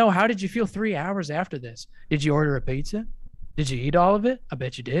want to know, how did you feel 3 hours after this? Did you order a pizza? Did you eat all of it? I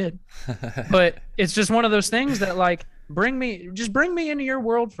bet you did. But it's just one of those things that like bring me into your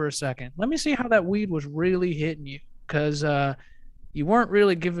world for a second. Let me see how that weed was really hitting you, because you weren't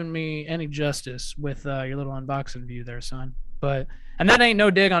really giving me any justice with your little unboxing view there, son. But and that ain't no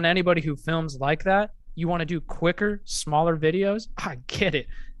dig on anybody who films like that. You want to do quicker, smaller videos? I get it.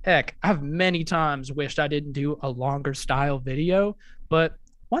 Heck, I've many times wished I didn't do a longer style video, but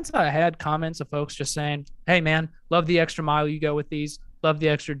once I had comments of folks just saying, "Hey man, love the extra mile you go with these, love the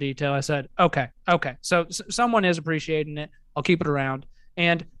extra detail," I said, "Okay, okay." So someone is appreciating it. I'll keep it around.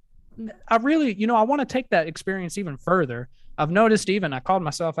 And I really, I want to take that experience even further. I've noticed, even I called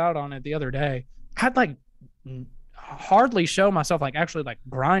myself out on it the other day. I had like hardly show myself like actually like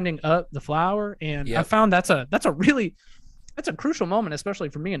grinding up the flour, and I found that's a crucial moment, especially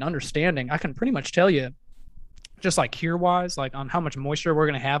for me in understanding. I can pretty much tell you, just like here wise, like on how much moisture we're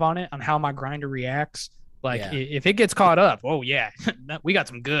gonna have on it, on how my grinder reacts. Like if it gets caught up, oh yeah, we got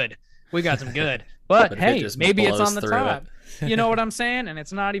some good. But hey, maybe it's on the top. You know what I'm saying? And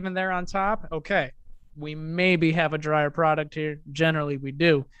it's not even there on top. Okay, we maybe have a drier product here. Generally, we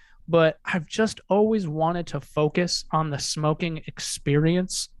do. But I've just always wanted to focus on the smoking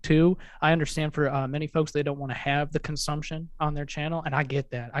experience too. I understand for many folks, they don't want to have the consumption on their channel. And I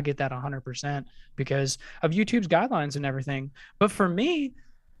get that. I get that 100% because of YouTube's guidelines and everything. But for me,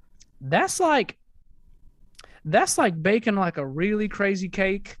 that's like baking like a really crazy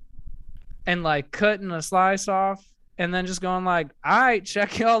cake and like cutting a slice off and then just going like, all right,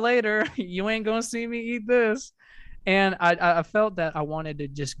 check y'all later. You ain't going to see me eat this. And I felt that I wanted to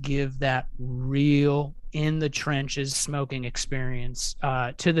just give that real in the trenches smoking experience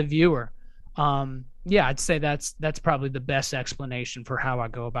to the viewer. Yeah, I'd say that's probably the best explanation for how I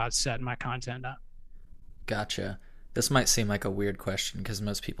go about setting my content up. Gotcha. This might seem like a weird question because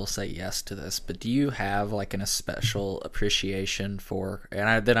most people say yes to this, but do you have like a special appreciation for,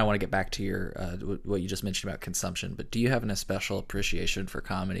 and then I want to get back to your what you just mentioned about consumption, but do you have a special appreciation for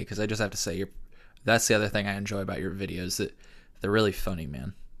comedy? Because I just have to say that's the other thing I enjoy about your videos, that they're really funny,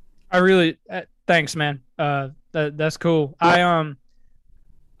 man. I really thanks, man. That's cool. I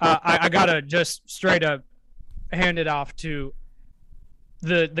gotta just straight up hand it off to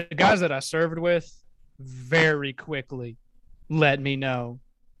the guys that I served with. Very quickly let me know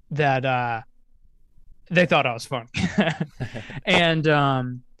that they thought I was funny. And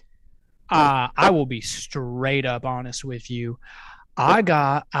I will be straight up honest with you. I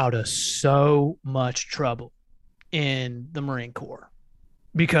got out of so much trouble in the Marine Corps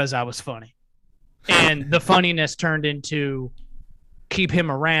because I was funny. And the funniness turned into keep him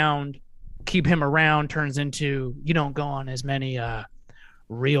around turns into you don't go on as many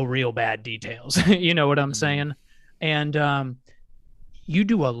real bad details. You know what I'm saying? And you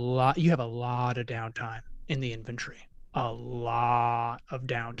have a lot of downtime in the infantry. A lot of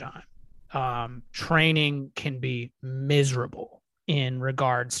downtime. Training can be miserable in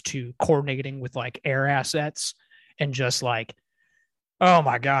regards to coordinating with like air assets and just like, oh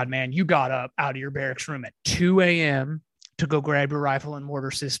my God, man, you got up out of your barracks room at 2 a.m. to go grab your rifle and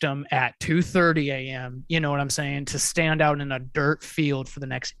mortar system at 2:30 a.m. You know what I'm saying? To stand out in a dirt field for the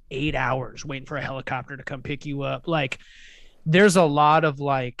next 8 hours waiting for a helicopter to come pick you up. Like there's a lot of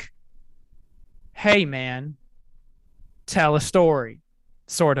like, hey man, tell a story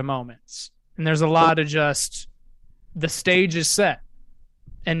sort of moments. And there's a lot of just the stage is set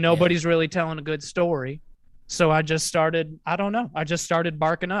and nobody's really telling a good story. So I just started, I just started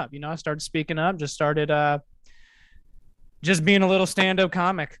barking up, I started speaking up, just started just being a little stand-up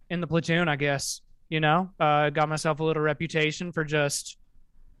comic in the platoon, I guess, got myself a little reputation for just,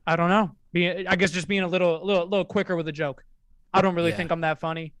 being a little quicker with a joke. I don't really think I'm that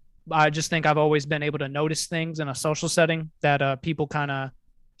funny. I just think I've always been able to notice things in a social setting that people kind of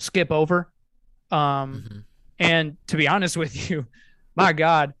skip over. And to be honest with you, my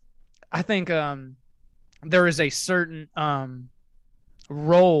God, I think there is a certain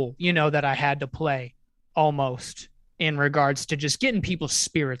role, that I had to play almost in regards to just getting people's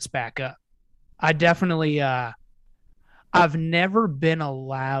spirits back up. I definitely I've never been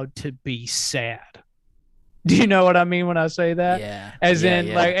allowed to be sad. Do you know what I mean when I say that? Yeah, As yeah,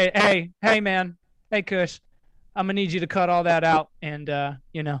 in, like, yeah. hey, man, hey, Kush, I'm gonna need you to cut all that out and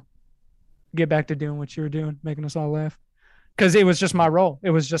get back to doing what you were doing, making us all laugh. Because it was just my role. It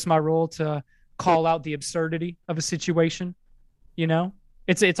was just my role to call out the absurdity of a situation. You know,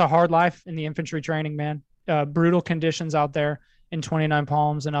 it's a hard life in the infantry training, man. Brutal conditions out there in 29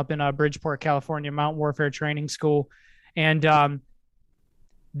 Palms and up in Bridgeport, California, Mountain Warfare Training School, and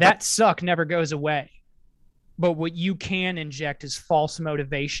that suck never goes away. But what you can inject is false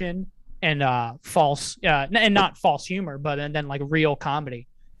motivation and false and not false humor, but and then like real comedy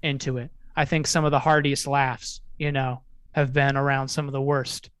into it. I think some of the hardiest laughs, have been around some of the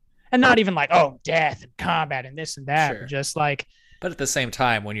worst, and not even like, oh, death and combat and this and that, but Sure. just like, But at the same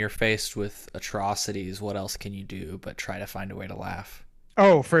time, when you're faced with atrocities, what else can you do but try to find a way to laugh?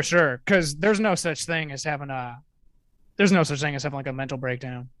 oh, for sure, because there's no such thing as having like a mental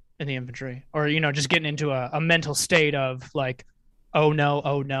breakdown in the infantry, or just getting into a mental state of like, oh no,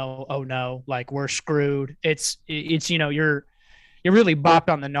 oh no, oh no, like we're screwed. It's you're really bopped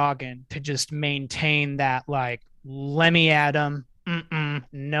on the noggin to just maintain that, like, let me at them.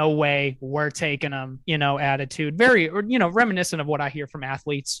 No way, we're taking them, attitude. Very, reminiscent of what I hear from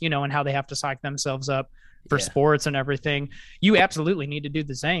athletes, and how they have to psych themselves up for Yeah. sports and everything. You absolutely need to do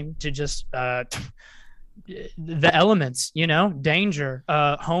the same to just the elements, danger,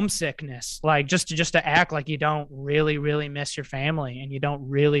 homesickness, like just to act like you don't really really miss your family, and you don't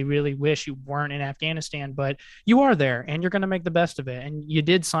really really wish you weren't in Afghanistan, but you are there and you're going to make the best of it, and you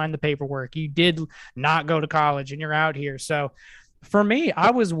did sign the paperwork, you did not go to college, and you're out here. So for me,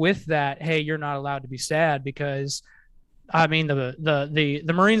 I was with that, hey, you're not allowed to be sad, because I mean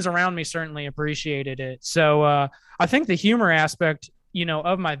the Marines around me certainly appreciated it. So I think the humor aspect,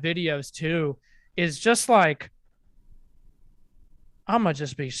 of my videos too, is just like, I'm gonna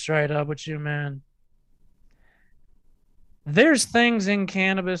just be straight up with you, man. There's things in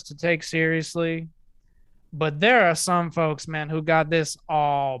cannabis to take seriously, but there are some folks, man, who got this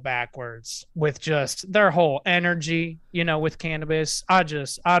all backwards with just their whole energy, with cannabis. I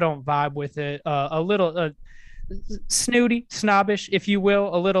don't vibe with it. A little snooty, snobbish, if you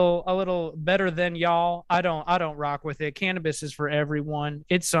will, a little better than y'all. I don't rock with it. Cannabis is for everyone.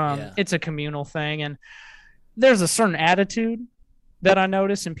 Yeah. It's a communal thing, and there's a certain attitude that I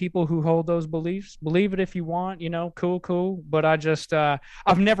notice in people who hold those beliefs. Believe it if you want, cool, cool. But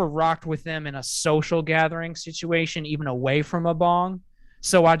I've never rocked with them in a social gathering situation, even away from a bong.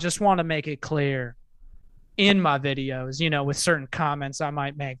 So I just want to make it clear in my videos, with certain comments I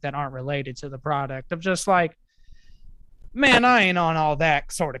might make that aren't related to the product, of just like, man, I ain't on all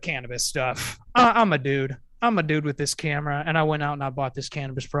that sort of cannabis stuff. I'm a dude. I'm a dude with this camera, and I went out and I bought this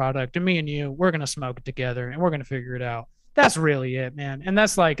cannabis product, and me and you, we're gonna smoke it together, and we're gonna figure it out. That's really it, man. And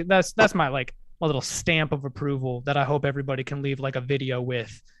that's my, like, my little stamp of approval that I hope everybody can leave like a video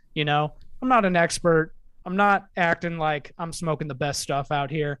with. I'm not an expert. I'm not acting like I'm smoking the best stuff out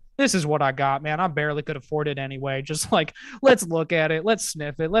here. This is what I got, man. I barely could afford it anyway. Just like, let's look at it, let's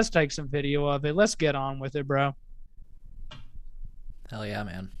sniff it, let's take some video of it, let's get on with it, bro. Hell yeah,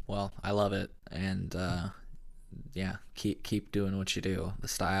 man. Well, I love it, and yeah, keep doing what you do. The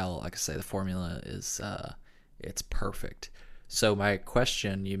style, like I say, the formula is it's perfect. So my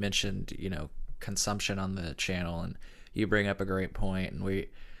question, you mentioned, consumption on the channel, and you bring up a great point, and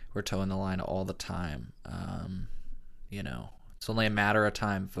we're towing the line all the time. It's only a matter of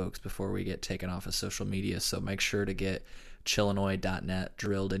time, folks, before we get taken off of social media. So make sure to get chillinois.net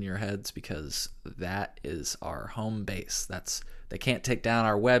drilled in your heads, because that is our home base. They can't take down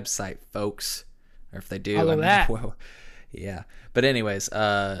our website, folks. Or if they do, All I of mean, that. whoa. Yeah. But anyways,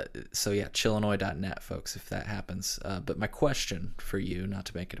 so yeah, chillinois.net, folks, if that happens. But my question for you, not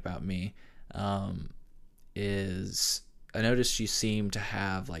to make it about me, is I noticed you seem to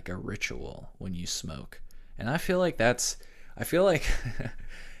have like a ritual when you smoke. And I feel like if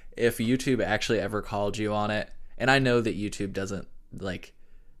YouTube actually ever called you on it, and I know that YouTube doesn't, like,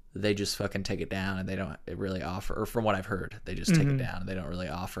 they just fucking take it down, and they don't really offer, or from what I've heard, they just take it down and they don't really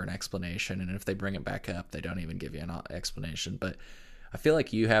offer an explanation. And if they bring it back up, they don't even give you an explanation. But I feel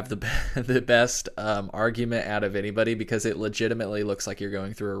like you have the best argument out of anybody, because it legitimately looks like you're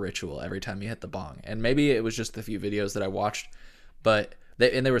going through a ritual every time you hit the bong. And maybe it was just the few videos that I watched, but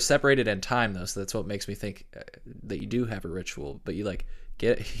they were separated in time though, so that's what makes me think that you do have a ritual. But you like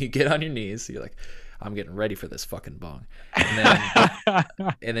you get on your knees, you're like, I'm getting ready for this fucking bong, and then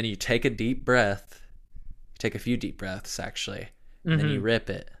and then you take a deep breath, take a few deep breaths actually, and then you Mm-hmm. rip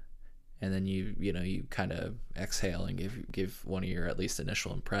it, and then you kind of exhale and give one of your at least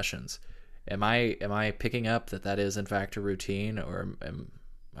initial impressions. Am I picking up that is in fact a routine, or am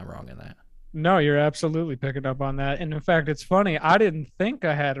I wrong in that? No, you're absolutely picking up on that. And in fact, it's funny. I didn't think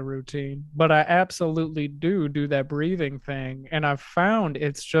I had a routine, but I absolutely do that breathing thing. And I've found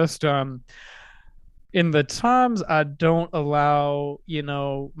it's just in the times I don't allow,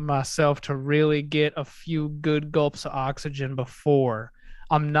 myself to really get a few good gulps of oxygen before,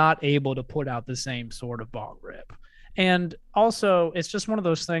 I'm not able to put out the same sort of bong rip. And also, it's just one of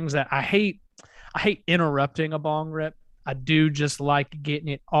those things that I hate. I hate interrupting a bong rip. I do just like getting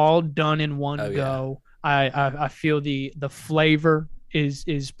it all done in Oh one yeah. go. I feel the flavor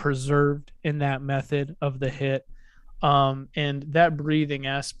is preserved in that method of the hit. And that breathing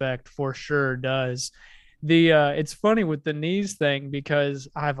aspect for sure does. The It's funny with the knees thing because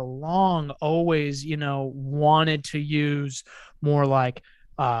I've long always, wanted to use more like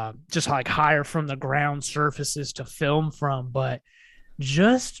just like higher from the ground surfaces to film from, but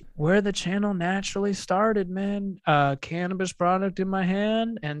just where the channel naturally started, man. Cannabis product in my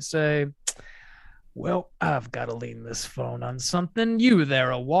hand and say, well, I've got to lean this phone on something. You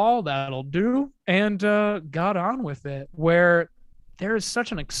there, a wall, that'll do. And got on with it. Where there is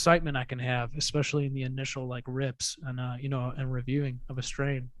such an excitement I can have, especially in the initial like rips and and reviewing of a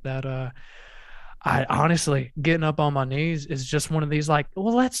strain that I honestly getting up on my knees is just one of these like,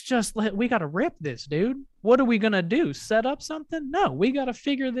 well, we got to rip this, dude. What are we gonna do? Set up something? No, we got to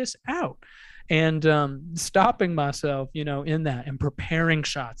figure this out. And stopping myself, in that and preparing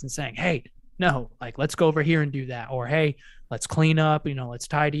shots and saying, hey, no, like let's go over here and do that, or hey, let's clean up, let's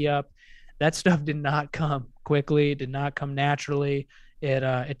tidy up. That stuff did not come quickly, did not come naturally.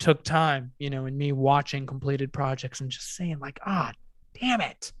 It took time, in me watching completed projects and just saying like, ah, damn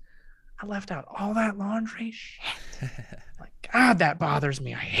it, I left out all that laundry. Shit. Like, God, that bothers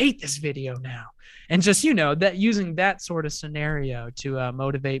me. I hate this video now. And just, that using that sort of scenario to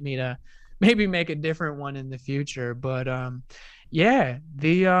motivate me to maybe make a different one in the future. But yeah,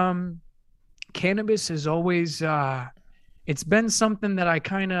 the cannabis is always, it's been something that I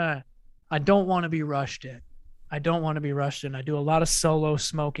don't want to be rushed in. I don't want to be rushed in. I do a lot of solo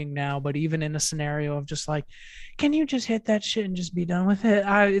smoking now, but even in a scenario of just like, can you just hit that shit and just be done with it?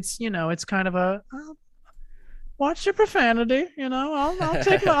 It's kind of a watch your profanity.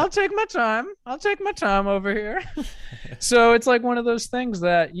 I'll take my time. I'll take my time over here. So it's like one of those things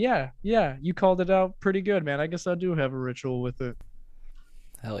that, yeah, you called it out pretty good, man. I guess I do have a ritual with it.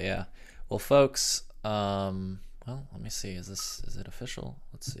 Hell yeah. Well, folks, well, let me see. Is it official?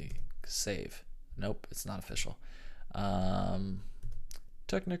 Let's see. Save. Nope, it's not official.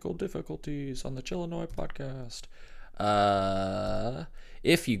 Technical difficulties on the Chillinois podcast.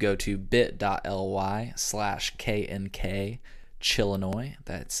 If you go to bit.ly/KNK Chillinois,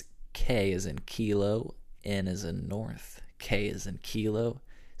 that's K as in kilo, N as in north, K as in kilo,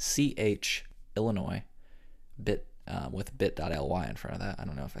 CH Illinois, bit with bit.ly in front of that. I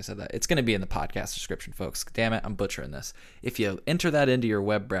don't know if I said that. It's going to be in the podcast description, folks. Damn it, I'm butchering this. If you enter that into your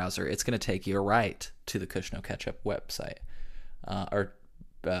web browser, it's going to take you right to the Kush No Ketchup website, or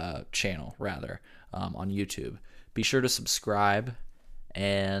channel, rather, on YouTube. Be sure to subscribe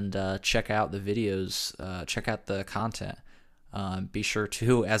and check out the videos, check out the content. Be sure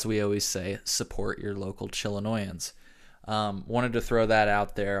to, as we always say, support your local Chillinoisans. Wanted to throw that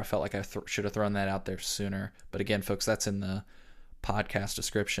out there. I felt like I should have thrown that out there sooner. But again, folks, that's in the podcast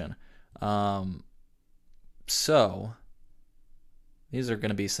description. So these are going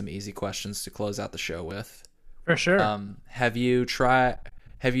to be some easy questions to close out the show with. For sure.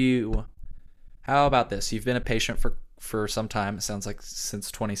 How about this? You've been a patient for some time. It sounds like since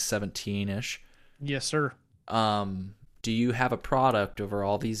 2017-ish. Yes, sir. Do you have a product over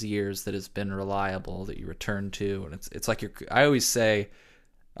all these years that has been reliable that you return to? And it's like I always say,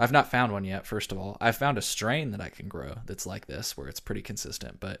 I've not found one yet. First of all, I've found a strain that I can grow that's like this, where it's pretty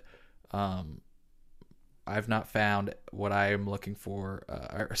consistent, but I've not found what I am looking for.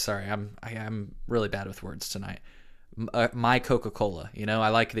 I am really bad with words tonight. My Coca-Cola, I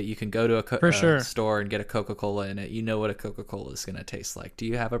like that you can go to a store and get a Coca-Cola in it. You know what a Coca-Cola is going to taste like. Do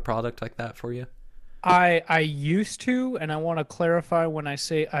you have a product like that for you? I used to, and I want to clarify when I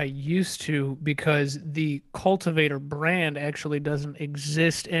say I used to, because the Cultivator brand actually doesn't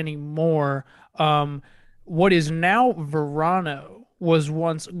exist anymore. What is now Verano was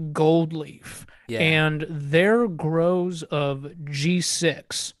once Gold Leaf, Yeah. and their grows of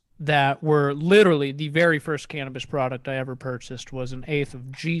G6 that were literally the very first cannabis product I ever purchased was an eighth of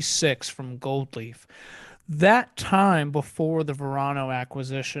G6 from Gold Leaf. That time before the Verano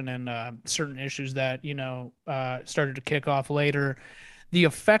acquisition and certain issues that, started to kick off later, the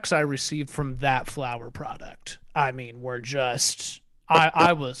effects I received from that flower product, I mean, were just,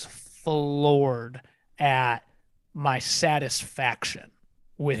 I was floored at my satisfaction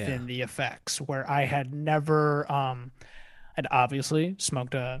Yeah. within the effects, where I had never, I'd obviously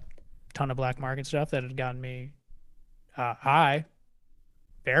smoked a ton of black market stuff that had gotten me high,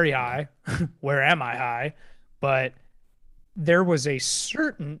 very Yeah. high. Where am I high? But there was a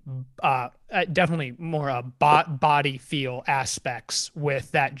certain, definitely more body feel aspects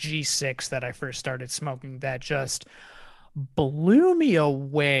with that G6 that I first started smoking that just blew me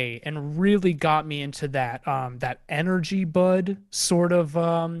away and really got me into that energy bud sort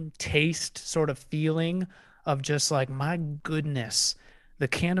of taste, sort of feeling of just like, my goodness, the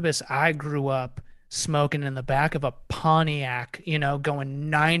cannabis I grew up smoking in the back of a Pontiac, going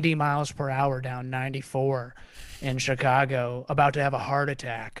 90 miles per hour down 94 in Chicago, about to have a heart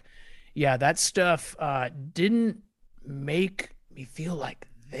attack. Yeah, that stuff didn't make me feel like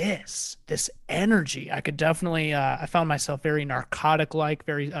this energy. I could definitely I found myself very narcotic like,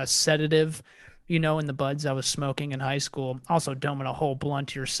 very sedative, in the buds I was smoking in high school. Also doming a whole blunt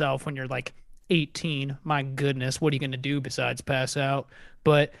to yourself when you're like 18. My goodness, what are you going to do besides pass out?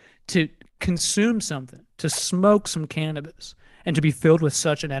 But to consume something, to smoke some cannabis, and to be filled with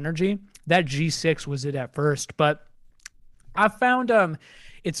such an energy, that G6 was it at first. But I found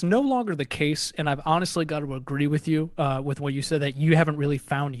it's no longer the case, and I've honestly got to agree with you with what you said, that you haven't really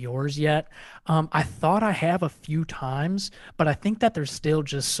found yours yet. I thought I have a few times, but I think that there's still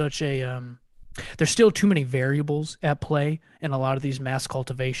just such a there's still too many variables at play in a lot of these mass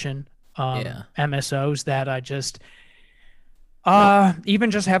cultivation Yeah. MSOs that I just even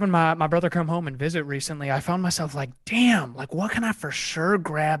just having my brother come home and visit recently, I found myself like, damn, like what can I for sure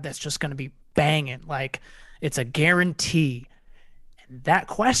grab that's just going to be banging? Like it's a guarantee. That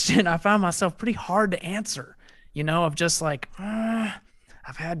question I found myself pretty hard to answer, of just like,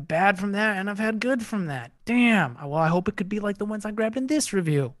 I've had bad from that and I've had good from that. Damn. Well, I hope it could be like the ones I grabbed in this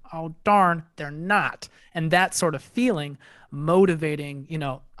review. Oh, darn, they're not. And that sort of feeling motivating,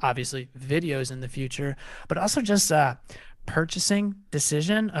 obviously videos in the future, but also just purchasing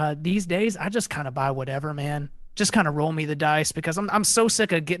decision. These days, I just kind of buy whatever, man. Just kind of roll me the dice because I'm so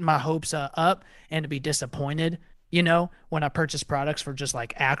sick of getting my hopes up and to be disappointed, when I purchase products for just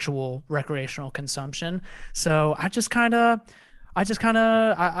like actual recreational consumption. So I keep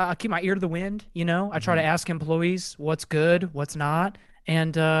my ear to the wind, I try to Hmm. ask employees what's good, what's not,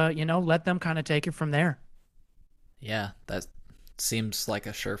 and let them kind of take it from there. Yeah, that seems like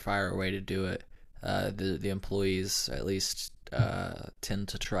a surefire way to do it. The employees at least tend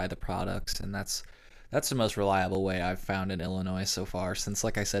to try the products, and that's the most reliable way I've found in Illinois so far. Since,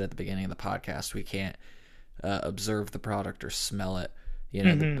 like I said at the beginning of the podcast, we can't observe the product or smell it.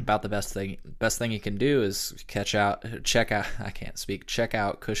 Hmm. About the best thing you can do is check out. I can't speak. Check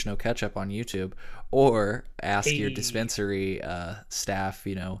out Kush No Ketchup on YouTube, or ask your Hey. dispensary staff.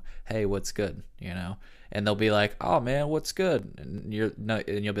 Hey, what's good? And they'll be like, "Oh man, what's good?" And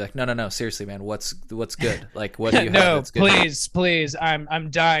you'll be like, "No, no, no, seriously, man, what's good? Like, what do you have No, that's good?" please, please. I'm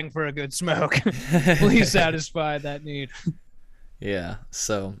dying for a good smoke. Please satisfy that need. Yeah,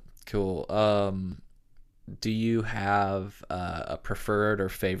 so cool. Do you have a preferred or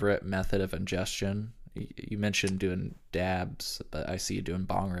favorite method of ingestion? You mentioned doing dabs, but I see you doing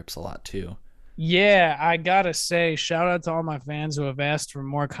bong rips a lot too. Yeah, I gotta say, shout out to all my fans who have asked for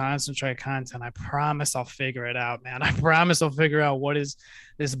more concentrate content. I promise I'll figure it out, man. I promise I'll figure out what is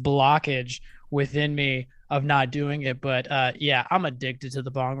this blockage within me of not doing it. But yeah, I'm addicted to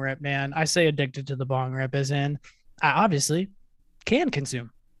the bong rip, man. I say addicted to the bong rip as in I obviously can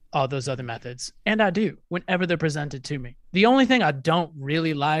consume all those other methods, and I do whenever they're presented to me. The only thing I don't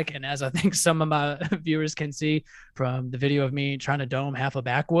really like, and as I think some of my viewers can see from the video of me trying to dome half a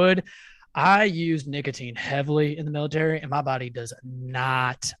backwood, I used nicotine heavily in the military, and my body does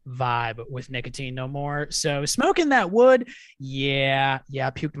not vibe with nicotine no more. So smoking that wood, yeah,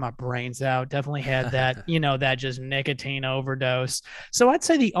 I puked my brains out. Definitely had that, that just nicotine overdose. So I'd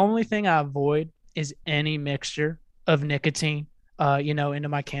say the only thing I avoid is any mixture of nicotine, into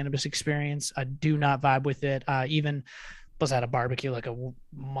my cannabis experience. I do not vibe with it. Even was at a barbecue like a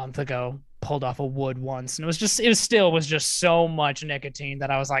month ago, pulled off a wood once, and it was just so much nicotine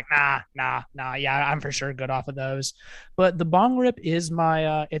that I was like, nah. Yeah, I'm for sure good off of those. But the bong rip is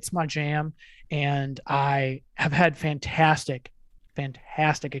it's my jam, and I have had fantastic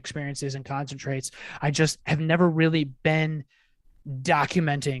experiences and concentrates. I just have never really been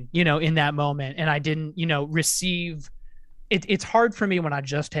documenting, in that moment, and I didn't, receive it's hard for me when I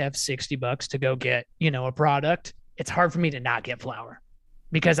just have $60 to go get, a product. It's hard for me to not get flour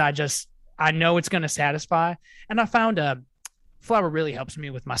because I know it's going to satisfy. And I found flour really helps me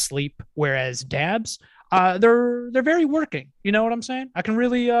with my sleep, whereas dabs, they're very working. You know what I'm saying? I can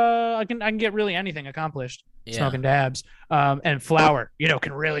really I can get really anything accomplished Yeah. smoking dabs. And flour,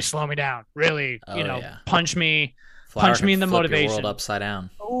 can really slow me down, really, Oh yeah. punch me Flour can in the flip your world motivation. upside down.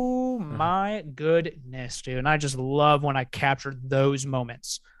 Oh my goodness, dude. And I just love when I capture those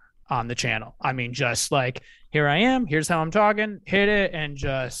moments on the channel. I mean, just like, here I am, here's how I'm talking, hit it, and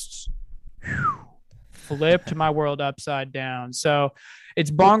just flipped my world upside down. So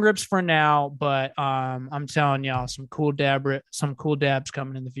it's bong rips for now, but I'm telling y'all, some cool dabs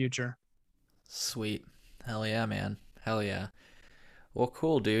coming in the future. Sweet. Hell yeah, man. Hell yeah. Well,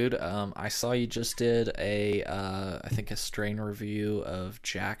 cool, dude. I saw you just did I think a strain review of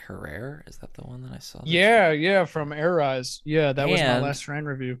Jack Herrera. Is that the one that I saw? Yeah, from Air Rise. Yeah, that was my And last strain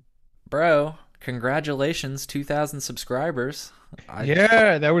review. bro, congratulations, 2,000 subscribers.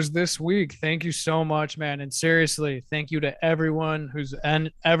 Yeah, that was this week. Thank you so much, man. And seriously, thank you to everyone who's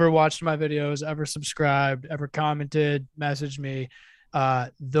ever watched my videos, ever subscribed, ever commented, messaged me.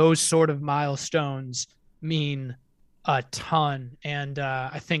 Those sort of milestones mean a ton. And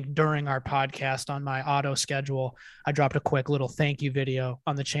I think during our podcast on my auto schedule, I dropped a quick little thank you video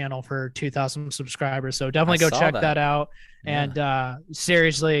on the channel for 2,000 subscribers. So definitely go check that out. Yeah. And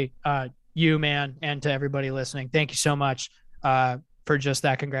seriously, you, man, and to everybody listening, thank you so much for just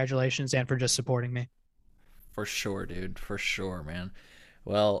that. Congratulations, and for just supporting me. For sure, dude. For sure, man.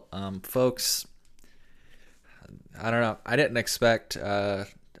 Well, folks, I don't know. I didn't expect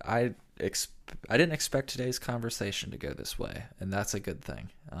I didn't expect today's conversation to go this way, and that's a good thing.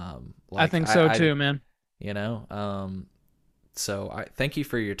 I think so too, man. You know, so I thank you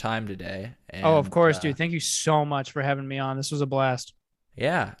for your time today. And, of course, dude. Thank you so much for having me on. This was a blast.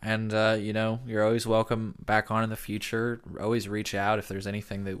 Yeah, and you're always welcome back on in the future. Always reach out if there's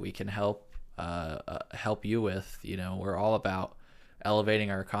anything that we can help you with. We're all about elevating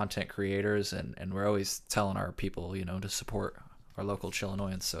our content creators, and we're always telling our people, to support our local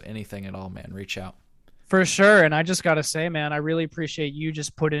Chillinoisans. So anything at all, man, reach out. For sure. And I just got to say, man, I really appreciate you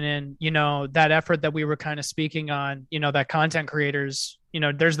just putting in, that effort that we were kind of speaking on, that content creators,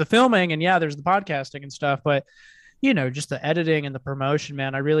 there's the filming and there's the podcasting and stuff, but just the editing and the promotion,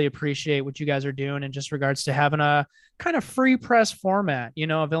 man. I really appreciate what you guys are doing in just regards to having a kind of free press format,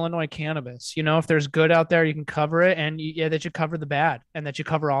 of Illinois cannabis. If there's good out there, you can cover it, and that you cover the bad and that you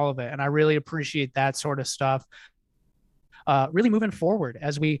cover all of it. And I really appreciate that sort of stuff. Really moving forward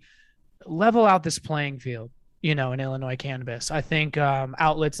as we level out this playing field, in Illinois cannabis. I think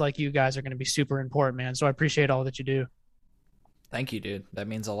outlets like you guys are going to be super important, man. So I appreciate all that you do. Thank you, dude. That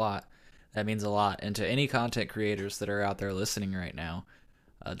means a lot. That means a lot. And to any content creators that are out there listening right now,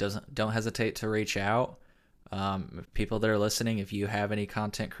 don't hesitate to reach out. People that are listening, if you have any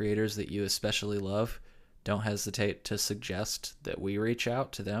content creators that you especially love, don't hesitate to suggest that we reach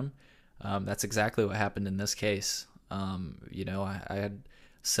out to them. That's exactly what happened in this case. I had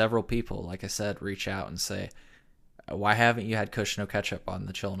several people, like I said, reach out and say, why haven't you had Kush No Ketchup on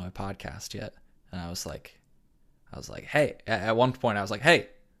the Chillinois podcast yet? And I was like, hey, at one point I was like, hey,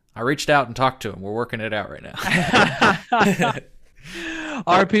 I reached out and talked to him. We're working it out right now.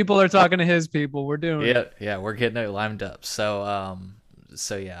 Our people are talking to his people. We're doing it. Yeah, we're getting it lined up. So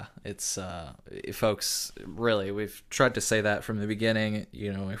yeah, it's folks, really, we've tried to say that from the beginning.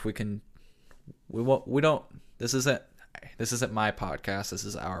 If we can, we don't. This isn't my podcast. This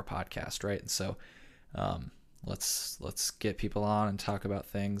is our podcast, right? And so, let's get people on and talk about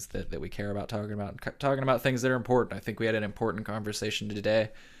things that we care about talking about things that are important. I think we had an important conversation today.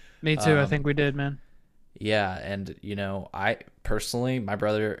 Me too. I think we did, man. Yeah, and I personally, my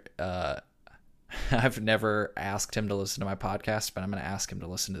brother, I've never asked him to listen to my podcast, but I'm going to ask him to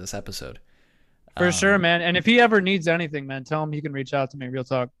listen to this episode. For sure, man. And if he ever needs anything, man, tell him he can reach out to me. Real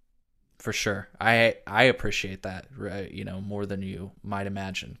talk. For sure. I appreciate that, right? More than you might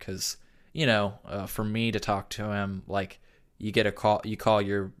imagine. Because, for me to talk to him, like, you get a call, you call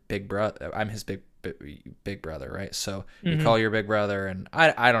your big brother. I'm his big brother, right? So you call your big brother, and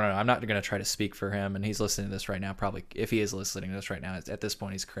I don't know. I'm not going to try to speak for him, and he's listening to this right now. Probably, if he is listening to this right now, at this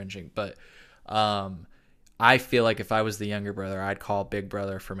point, he's cringing. But I feel like if I was the younger brother, I'd call big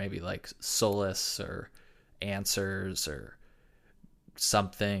brother for maybe like solace or answers or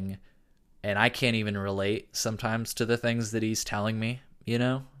something. And I can't even relate sometimes to the things that he's telling me,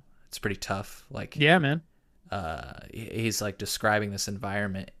 It's pretty tough. Like, yeah, man. He's like describing this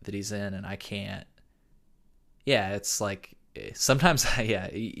environment that he's in, and I can't. Yeah, it's like sometimes, yeah,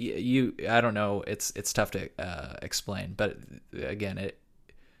 I don't know. It's tough to explain, but again,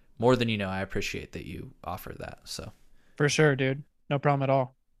 more than you know, I appreciate that you offer that. So For sure, dude. No problem at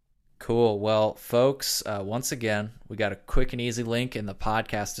all. cool. Well, folks, once again, we got a quick and easy link in the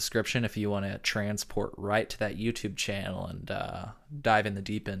podcast description if you want to transport right to that YouTube channel and dive in the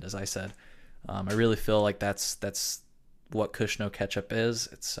deep end, as I said. I really feel like that's what Kush No Ketchup is.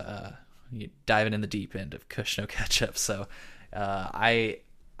 It's you diving in the deep end of Kush No Ketchup. So I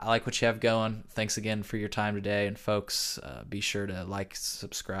like what you have going. Thanks again for your time today. And folks, be sure to like,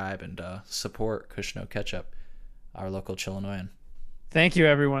 subscribe, and support Kush No Ketchup, our local Chillinoisan. Thank you,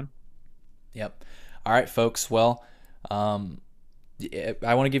 everyone. Yep. All right, folks. Well, I want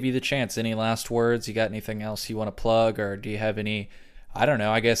to give you the chance. Any last words? You got anything else you want to plug, or do you have any? I don't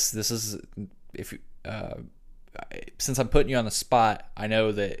know. I guess this is if since I'm putting you on the spot, I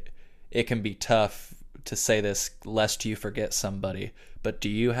know that it can be tough to say this lest you forget somebody. But do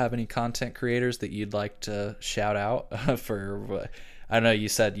you have any content creators that you'd like to shout out for? I don't know. You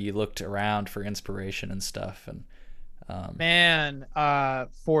said you looked around for inspiration and stuff, and Man,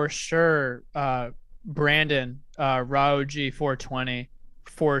 for sure. Brandon, Raoji 420,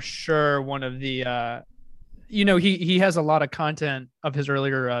 for sure. One of the, he has a lot of content of his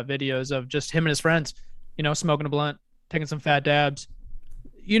earlier videos of just him and his friends, smoking a blunt, taking some fat dabs,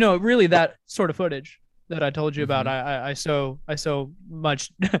 really that sort of footage that I told you about. I so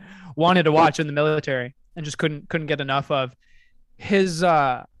much wanted to watch in the military and just couldn't get enough of his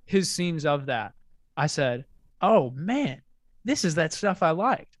scenes of that. I said, oh man, this is that stuff I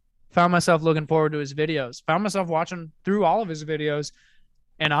liked. Found myself looking forward to his videos. Found myself watching through all of his videos.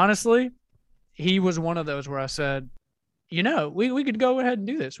 And honestly, he was one of those where I said, we could go ahead and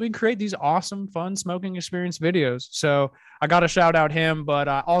do this. We can create these awesome, fun smoking experience videos. So I got to shout out him, but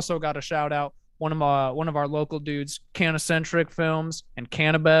I also got to shout out one of our local dudes, Canacentric Films and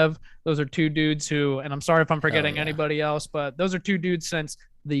Canabev. Those are two dudes who, and I'm sorry if I'm forgetting anybody else, but those are two dudes since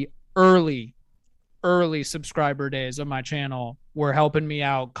the early subscriber days of my channel were helping me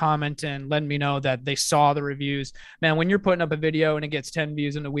out, commenting, letting me know that they saw the reviews. Man, when you're putting up a video and it gets 10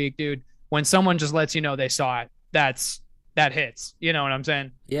 views in a week, dude, when someone just lets you know they saw it, that hits. You know what I'm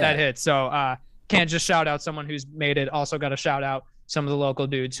saying? Yeah. That hits. So can't just shout out someone who's made it. Also got to shout out some of the local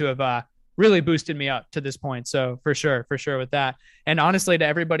dudes who have really boosted me up to this point. So for sure with that. And honestly, to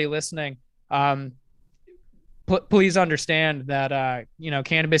everybody listening, please understand that,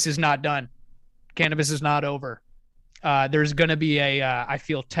 cannabis is not done. Cannabis is not over. There's going to be I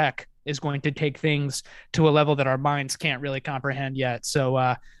feel tech is going to take things to a level that our minds can't really comprehend yet.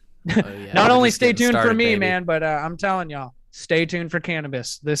 So not only stay tuned for me, baby, man, but I'm telling y'all, stay tuned for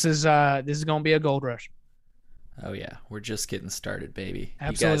cannabis. This is going to be a gold rush. Oh yeah, we're just getting started, baby.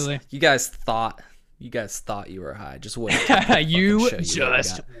 Absolutely. You guys thought you were high. Just wait. You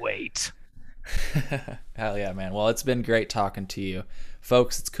just wait. Hell yeah, man. Well, it's been great talking to you,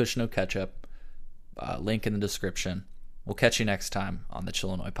 folks. It's Kush No Ketchup. Link in the description. We'll catch you next time on the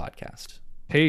Chillinois podcast.